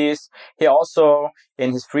it. He also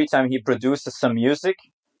in his free time he produces some music.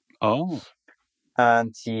 Oh,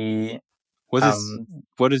 and he what's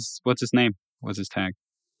his name? What's his tag?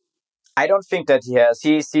 I don't think that he has.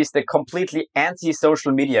 He's the completely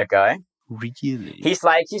anti-social media guy. Really? He's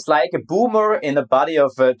like a boomer in the body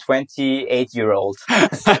of a 28-year-old.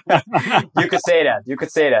 You could say that.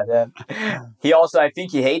 And he also, I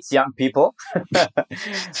think he hates young people.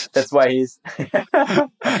 That's why he's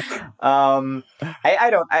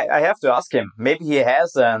I have to ask him. Maybe he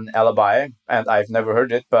has an alibi and I've never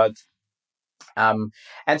heard it, but and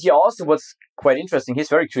he also, what's quite interesting, he's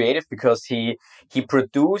very creative, because he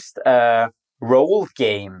produced a role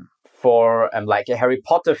game for like a Harry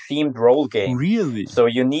Potter themed role game. Really? So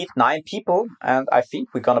you need 9 people, and I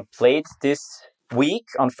think we're gonna play it this week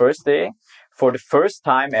on Thursday for the first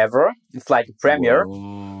time ever. It's like a premiere.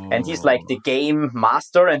 Whoa. And he's like the game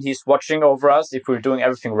master, and he's watching over us if we're doing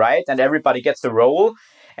everything right, and everybody gets a role,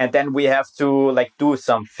 and then we have to like do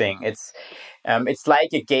something. It's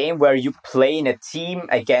like a game where you play in a team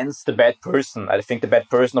against the bad person. I think the bad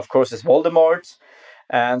person, of course, is Voldemort.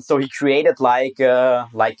 And so he created like a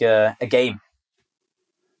game.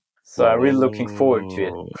 So I'm really looking forward to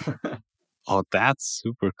it. Oh, that's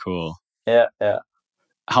super cool. Yeah.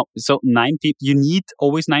 So 9 people? You need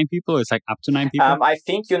always 9 people, or it's like up to 9 people? I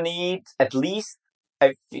think you need at least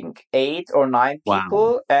 8 or 9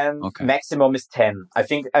 people, and maximum is 10. I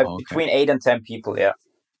think between 8 and 10 people. Yeah.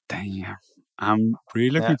 Damn, I'm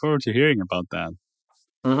really looking forward to hearing about that.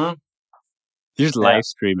 Mm-hmm. You just live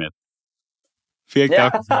stream it. Going to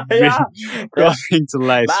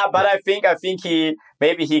live. Nah, but I think he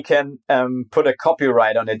can put a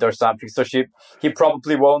copyright on it or something. So he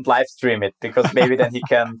probably won't live stream it, because maybe then he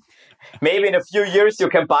can. Maybe in a few years you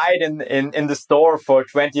can buy it in the store for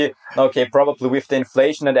 20. Okay, probably with the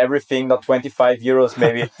inflation and everything, not 25 euros,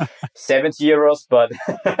 maybe 70 euros. But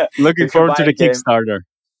looking forward to the Kickstarter.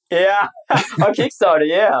 Yeah, on Kickstarter.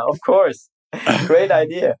 Yeah, of course. Great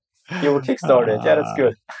idea. You will Kickstart it. Yeah, that's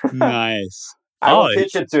good. Nice. I will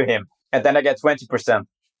pitch it to him, and then I get 20%.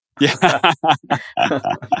 Yeah.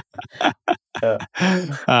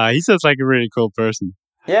 He sounds like a really cool person.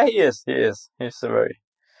 Yeah, he is. He's very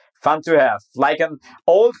fun to have. Like an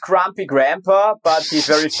old grumpy grandpa, but he's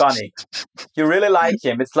very funny. You really like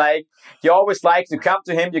him. It's like you always like to come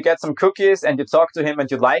to him, you get some cookies, and you talk to him, and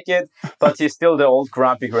you like it, but he's still the old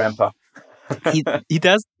grumpy grandpa. He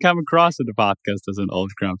does come across in the podcast as an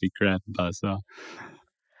old grumpy grandpa, so...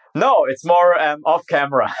 No, it's more off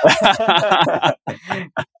camera.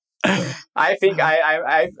 I think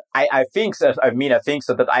I think so. I mean, I think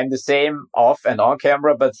so that I'm the same off and on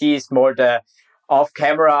camera, but he's more the off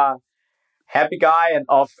camera happy guy, and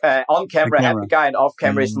on camera happy guy, and off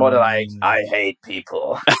camera is more like I hate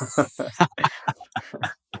people.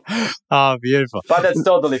 Oh, beautiful! But that's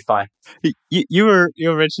totally fine. You were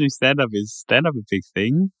mentioning stand up. Is stand up a big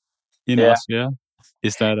thing in Austria?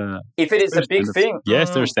 Is that a If it is a big thing, yes,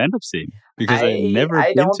 there's stand-up scene because I've never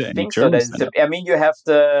I been don't to any think so. German That it's stand-up. I mean, you have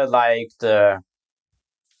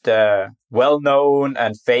the well-known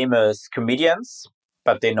and famous comedians,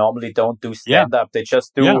 but they normally don't do Yeah, stand-up. They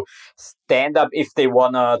just yeah, do stand-up if they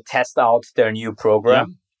wanna test out their new program.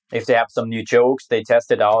 yeah. If they have some new jokes, they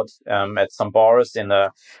test it out at some bars in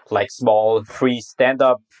a like small free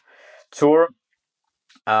stand-up tour.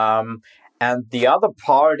 And the other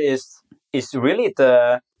part is really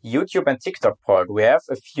the YouTube and TikTok part. We have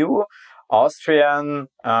a few Austrian.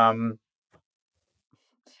 I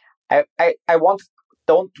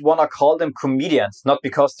don't want to call them comedians, not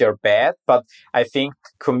because they're bad, but I think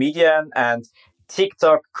comedian and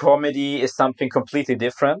TikTok comedy is something completely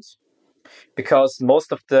different, because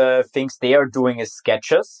most of the things they are doing is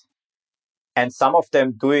sketches, and some of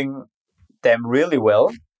them doing them really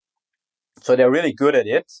well. So they're really good at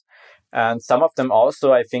it. And some of them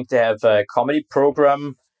also, I think they have a comedy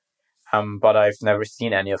program, but I've never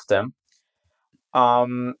seen any of them.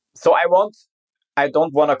 So I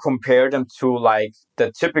don't want to compare them to like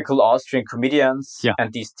the typical Austrian comedians Yeah.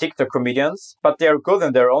 and these TikTok comedians, but they're good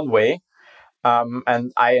in their own way.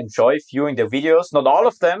 And I enjoy viewing their videos. Not all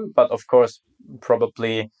of them, but of course,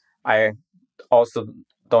 probably I also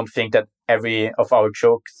don't think that every of our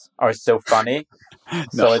jokes are so funny. No,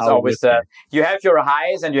 So it's how always would they? you have your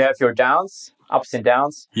highs and you have your downs, ups and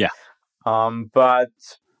downs. Yeah. But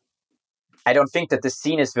I don't think that the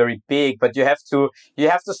scene is very big. But you have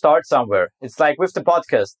to start somewhere. It's like with the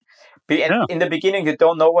podcast. Yeah. In the beginning, you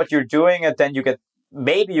don't know what you're doing, and then you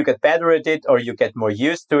get better at it, or you get more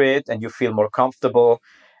used to it, and you feel more comfortable.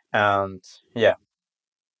 And yeah,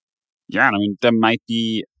 Yeah, I mean, there might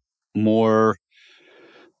be more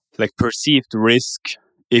like perceived risk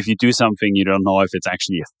if you do something you don't know if it's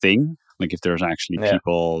actually a thing, like if there's actually yeah.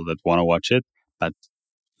 people that want to watch it. But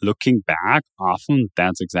looking back, often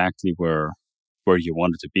that's exactly where you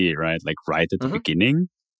wanted to be, right? Like right at the Mhm. beginning,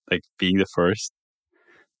 like being the first.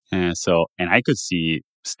 And I could see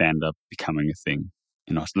stand up becoming a thing.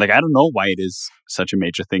 Like I don't know why it is such a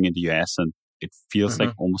major thing in the US and it feels like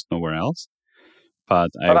Mhm. almost nowhere else.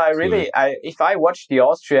 But But if I watch the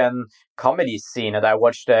Austrian comedy scene and I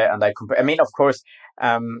watch and I compare, I mean, of course,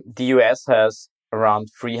 the US has around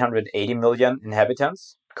 380 million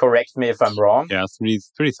inhabitants. Correct me if I'm wrong. Yeah,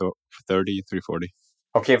 330, 340.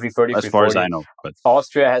 Okay, 330, As far as 340. I know, but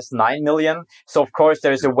Austria has 9 million. So, of course,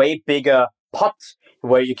 there is a way bigger pot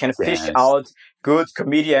where you can fish yes. out good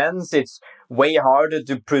comedians. It's way harder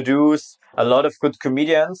to produce a lot of good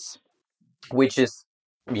comedians, which is,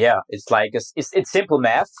 it's like, it's simple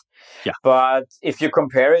math. Yeah. But if you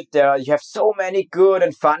compare it, you have so many good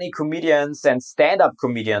and funny comedians and stand-up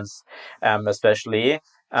comedians, especially.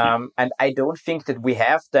 And I don't think that we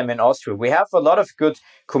have them in Austria. We have a lot of good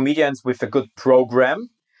comedians with a good program,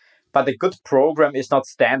 but a good program is not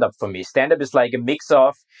stand-up for me. Stand-up is like a mix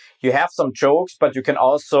of, you have some jokes, but you can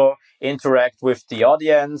also interact with the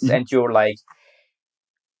audience, Mhm. and you're like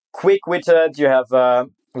quick-witted. You have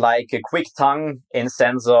like a quick tongue, in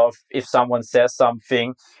sense of if someone says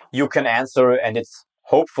something, you can answer, and it's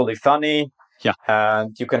hopefully funny. Yeah.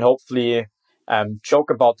 And you can hopefully joke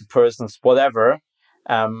about the person's whatever.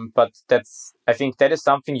 But I think that is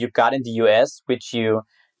something you got in the US, which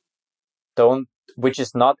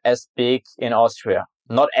is not as big in Austria.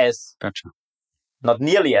 Gotcha. Not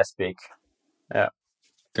nearly as big. Yeah.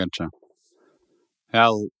 Gotcha.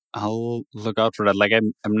 I'll look out for that. Like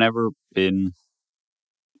I've never been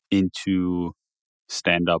into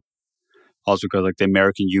stand up. Also because like the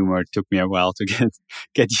American humor, it took me a while to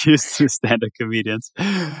get used to stand up comedians.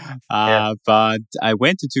 But I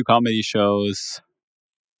went to 2 comedy shows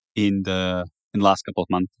in the last couple of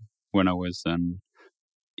months when I was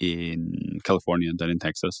in California and then in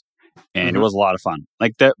Texas. And it was a lot of fun.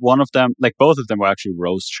 Like both of them were actually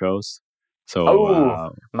roast shows.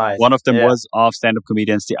 So Nice. one of them Yeah. was of stand-up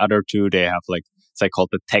comedians. The other 2, they have it's called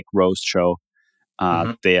the Tech Roast Show.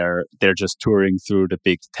 They're just touring through the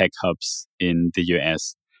big tech hubs in the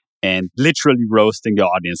US and literally roasting the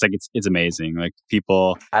audience. Like it's amazing. Like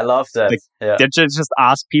people, I love that. like, they just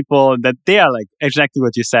ask people that they are like exactly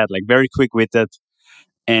what you said, like very quick witted,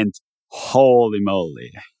 and holy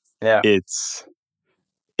moly, Yeah. it's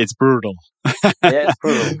brutal. Yeah, it's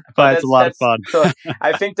brutal. but it's a lot of fun. So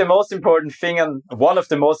I think the most important thing, and one of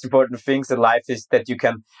the most important things in life, is that you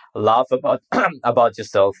can laugh about about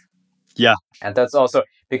yourself. Yeah. And that's also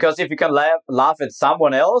because if you can laugh at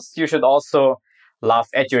someone else, you should also laugh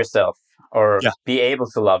at yourself, or be able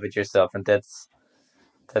to laugh at yourself. And that's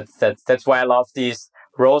why I love these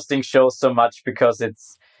roasting shows so much, because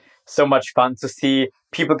so much fun to see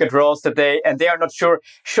people get roasted. And they are not sure,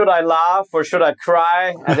 should I laugh or should I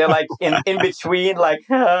cry? And they're like in between, like.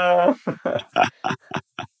 No,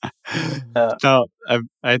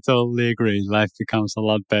 I totally agree. Life becomes a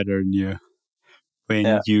lot better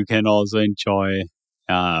when you can also enjoy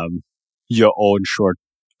your own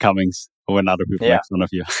shortcomings when other people make fun of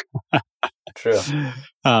you. True.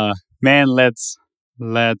 Man, let's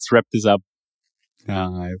wrap this up.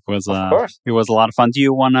 It was a lot of fun. Do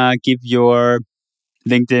you wanna give your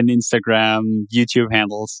LinkedIn, Instagram, YouTube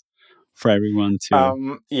handles for everyone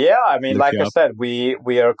to? Yeah, I mean, like I said, we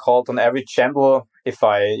are called on every channel. If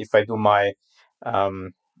I do my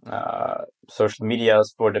social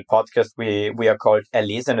medias for the podcast, we are called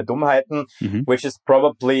Erlesene Dummheiten, which is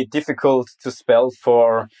probably difficult to spell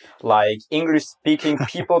for like English speaking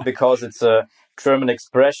people because it's a German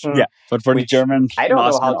expression. Yeah, but for the German, I don't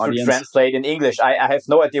know how to translate in English. I have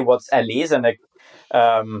no idea what's Erlesene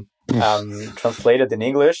translated in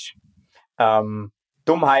English.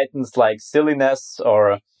 Dummheiten is like silliness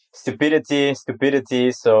or stupidity.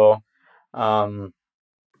 So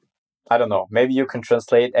I don't know. Maybe you can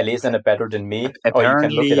translate Erlesene better than me, or you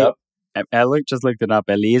can look it up. I just looked it up.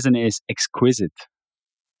 Erlesene is exquisite.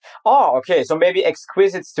 Oh, okay. So maybe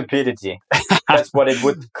exquisite stupidity. That's what it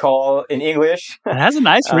would call in English. It has a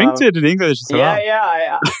nice ring to it in English as well.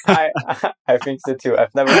 Yeah. I think so too.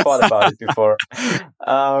 I've never thought about it before.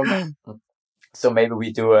 So maybe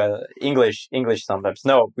we do English sometimes.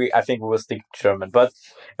 No, I think we will stick to German. But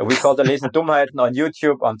we call the Erlesene Dummheiten on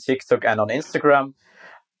YouTube, on TikTok, and on Instagram.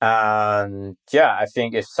 And yeah, I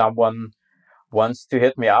think if someone wants to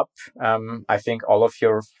hit me up, I think all of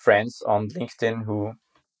your friends on LinkedIn who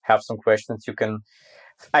have some questions, you can.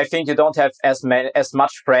 I think you don't have as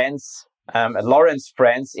much friends, Lorenz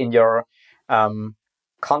friends in your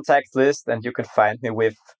contact list, and you can find me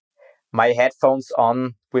with my headphones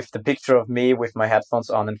on, with the picture of me with my headphones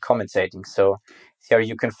on and commentating. So here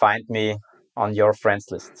you can find me on your friends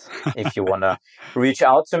list if you want to reach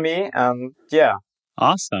out to me. Yeah.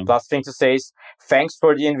 Awesome. Last thing to say is thanks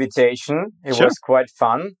for the invitation. It was quite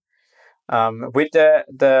fun. With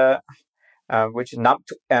the which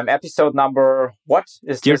episode number, what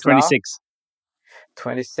is Year this 26. Now?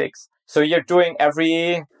 26. So you're doing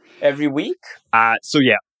every week? So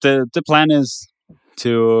yeah, the plan is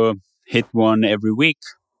to hit one every week.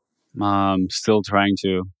 Still trying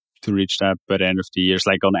to reach that by the end of the year. It's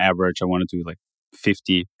like on average, I want to do like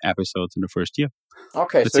 50 episodes in the first year.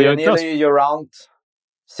 Okay, so you're around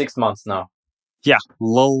 6 months now. Yeah,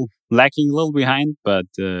 lacking a little behind, but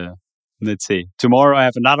let's see. Tomorrow I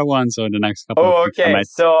have another one, so in the next couple of weeks, I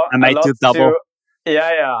might do double.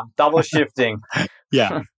 Double shifting.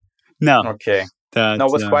 Yeah. No. Okay. No,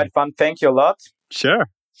 it was quite fun. Thank you a lot. Sure.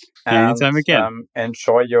 Anytime again.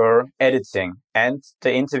 Enjoy your editing and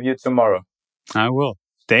the interview tomorrow. I will.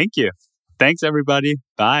 Thank you. Thanks, everybody.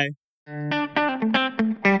 Bye.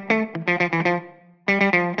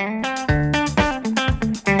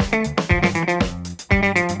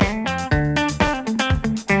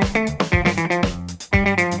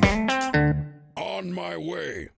 On my way.